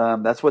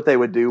 That's what they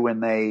would do when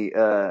they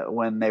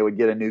would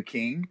get a new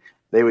king.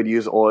 They would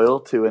use oil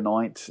to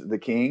anoint the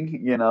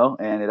king,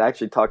 and it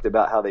actually talked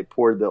about how they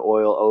poured the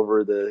oil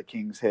over the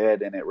king's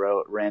head, and it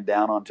ran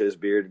down onto his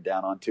beard and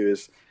down onto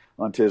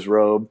his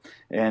robe.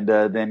 And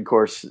then, of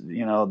course, the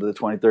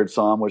 23rd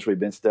Psalm, which we've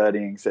been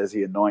studying, says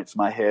he anoints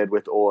my head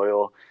with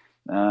oil.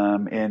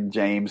 In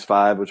James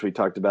 5, which we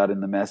talked about in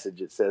the message,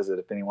 it says that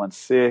if anyone's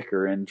sick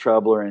or in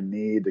trouble or in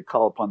need, to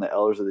call upon the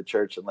elders of the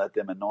church and let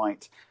them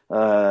anoint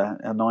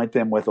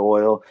them with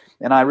oil.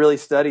 And I really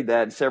studied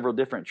that in several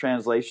different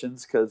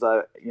translations because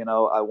I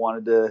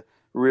wanted to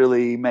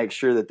really make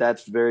sure that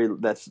that's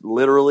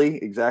literally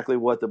exactly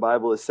what the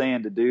Bible is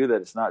saying to do,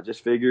 that it's not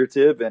just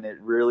figurative, and it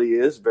really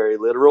is very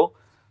literal,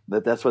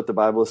 that's what the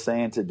Bible is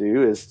saying to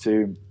do, is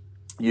to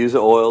use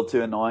oil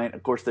to anoint.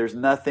 Of course, there's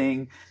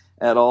nothing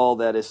at all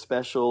that is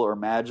special or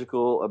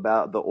magical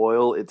about the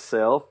oil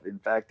itself. In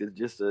fact,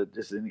 it's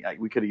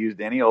we could have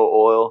used any old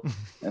oil,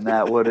 and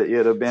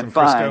it'd have been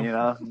fine.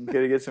 You could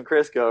have get some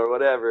Crisco or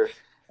whatever.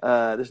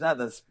 There's not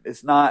this.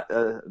 It's not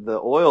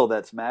the oil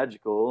that's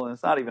magical, and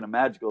it's not even a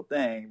magical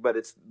thing. But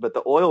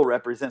the oil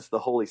represents the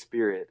Holy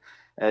Spirit.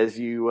 As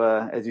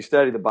you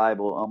study the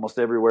Bible, almost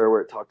everywhere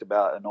where it talked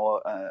about an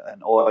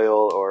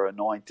oil or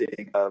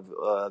anointing of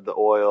the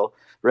oil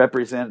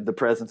represented the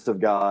presence of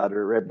God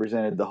or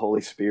represented the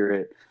Holy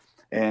Spirit.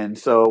 And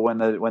so when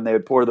they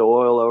would pour the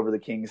oil over the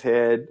king's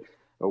head,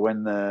 or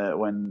when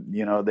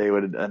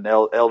an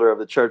elder of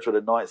the church would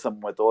anoint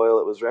someone with oil,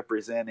 it was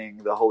representing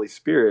the Holy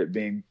Spirit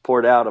being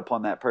poured out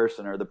upon that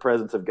person, or the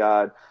presence of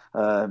God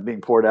being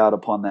poured out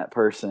upon that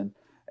person.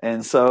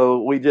 And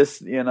so we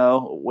just, we didn't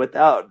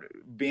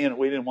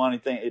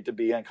want it to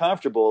be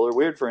uncomfortable or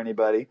weird for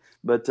anybody,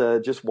 but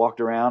just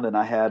walked around, and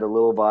I had a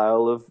little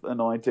vial of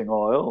anointing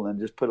oil and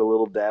just put a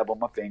little dab on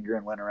my finger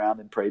and went around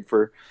and prayed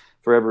for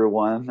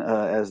everyone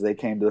as they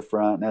came to the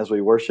front and as we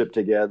worshiped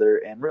together,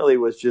 and really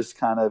was just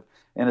kind of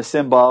in a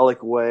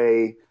symbolic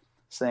way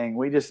saying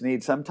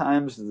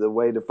sometimes the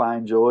way to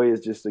find joy is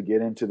just to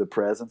get into the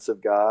presence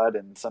of God.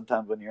 And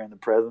sometimes when you're in the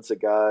presence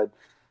of God,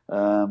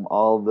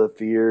 all the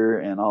fear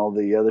and all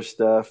the other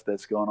stuff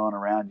that's going on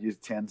around you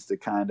tends to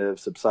kind of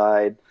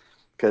subside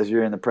because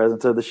you're in the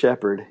presence of the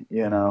shepherd,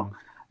 Mm-hmm.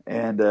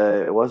 And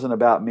it wasn't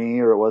about me,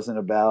 or it wasn't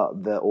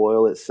about the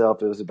oil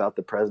itself. It was about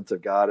the presence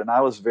of God. And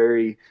I was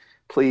very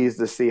pleased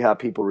to see how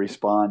people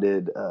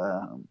responded,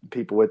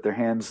 people with their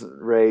hands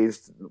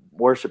raised,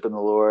 worshiping the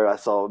Lord. I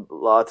saw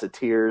lots of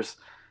tears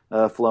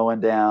flowing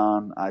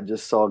down. I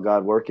just saw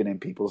God working in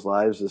people's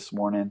lives this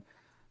morning.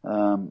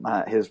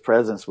 His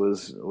presence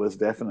was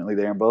definitely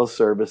there in both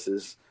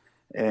services.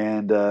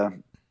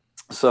 And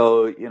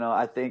so,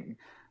 I think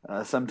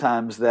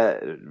sometimes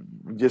that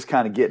just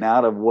kind of getting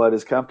out of what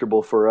is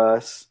comfortable for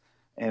us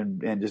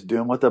and just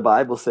doing what the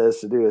Bible says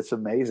to do. It's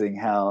amazing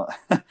how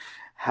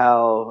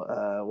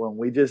when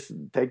we just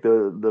take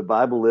the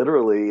Bible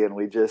literally and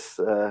we just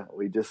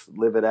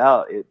live it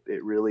out,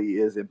 it really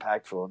is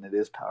impactful and it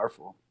is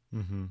powerful.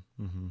 Mm-hmm,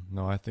 mm-hmm.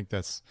 No, I think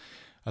that's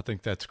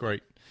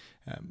great.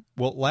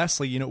 Well,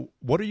 lastly,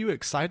 what are you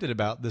excited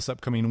about this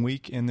upcoming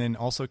week? And then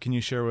also, can you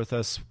share with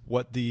us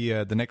what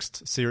the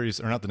next series,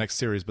 or not the next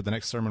series, but the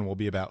next sermon will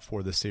be about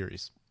for this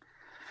series?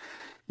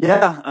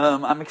 Yeah,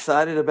 I'm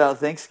excited about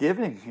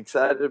Thanksgiving,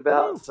 excited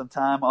about some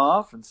time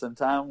off and some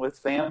time with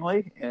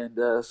family. And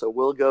so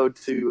we'll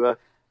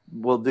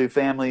do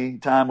family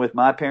time with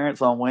my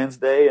parents on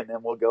Wednesday, and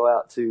then we'll go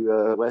out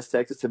to West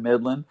Texas, to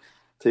Midland,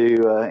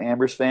 to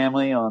Amber's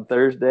family on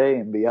Thursday,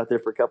 and be out there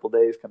for a couple of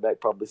days, come back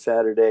probably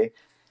Saturday.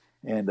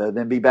 and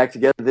then be back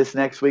together. This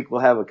next week,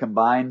 we'll have a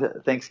combined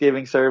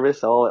Thanksgiving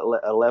service all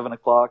at 11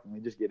 o'clock, and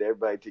we just get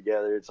everybody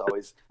together. It's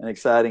always an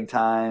exciting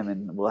time,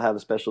 and we'll have a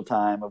special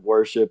time of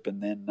worship,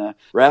 and then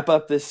wrap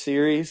up this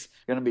series.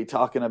 We're going to be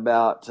talking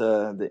about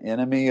the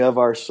enemy of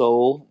our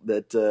soul,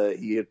 that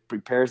he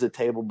prepares a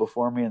table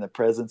before me in the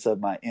presence of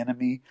my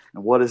enemy.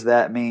 And what does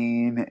that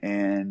mean?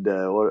 And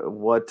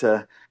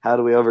how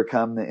do we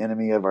overcome the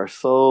enemy of our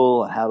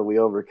soul? And how do we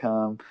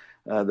overcome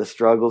the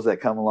struggles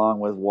that come along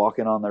with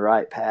walking on the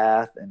right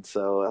path? And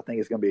so I think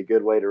it's going to be a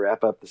good way to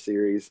wrap up the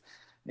series.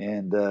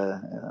 And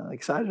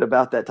excited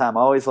about that time.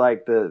 I always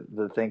like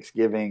the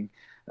Thanksgiving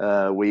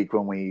week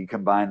when we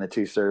combine the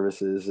two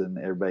services and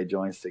everybody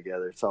joins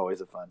together. It's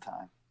always a fun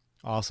time.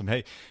 Awesome.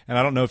 Hey, and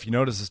I don't know if you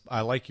noticed this,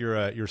 I like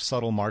your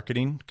subtle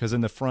marketing, because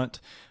in the front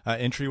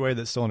entryway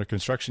that's still under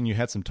construction, you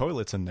had some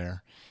toilets in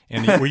there.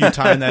 And were you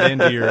tying that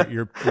into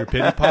your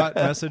pity pot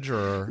message,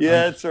 or?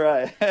 Yeah, that's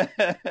right.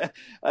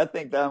 I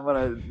think I'm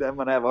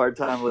gonna have a hard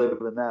time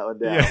living that one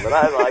down, Yeah. but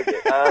I like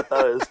it. I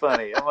thought it was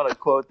funny. I'm gonna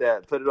quote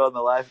that, put it on the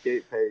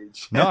LifeGate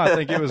page. No, I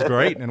think it was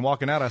great. And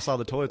walking out, I saw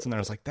the toilets in there.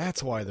 I was like,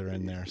 that's why they're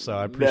in there. So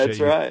I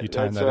appreciate you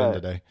tying that in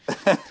today.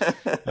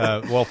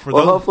 Well,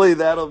 hopefully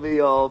that'll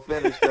be all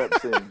finished up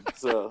soon.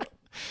 So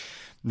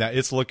now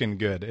it's looking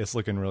good. It's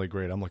looking really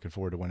great. I'm looking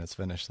forward to when it's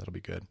finished. That'll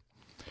be good.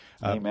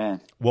 Amen.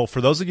 Well, for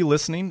those of you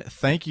listening,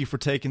 thank you for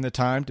taking the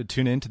time to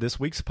tune in to this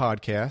week's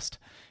podcast.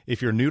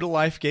 If you're new to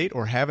LifeGate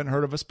or haven't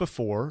heard of us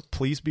before,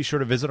 please be sure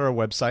to visit our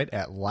website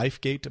at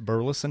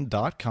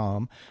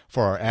lifegateburleson.com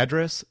for our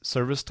address,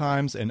 service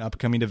times, and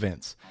upcoming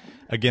events.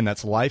 Again,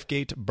 that's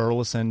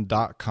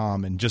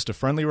lifegateburleson.com. And just a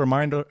friendly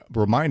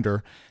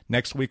reminder,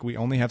 next week we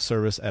only have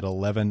service at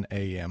 11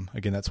 a.m.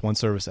 Again, that's one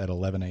service at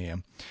 11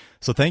 a.m.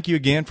 So thank you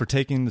again for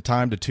taking the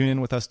time to tune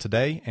in with us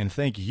today. And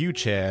thank you,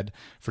 Chad,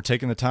 for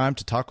taking the time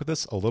to talk with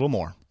us a little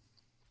more.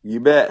 You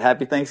bet.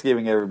 Happy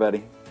Thanksgiving,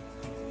 everybody.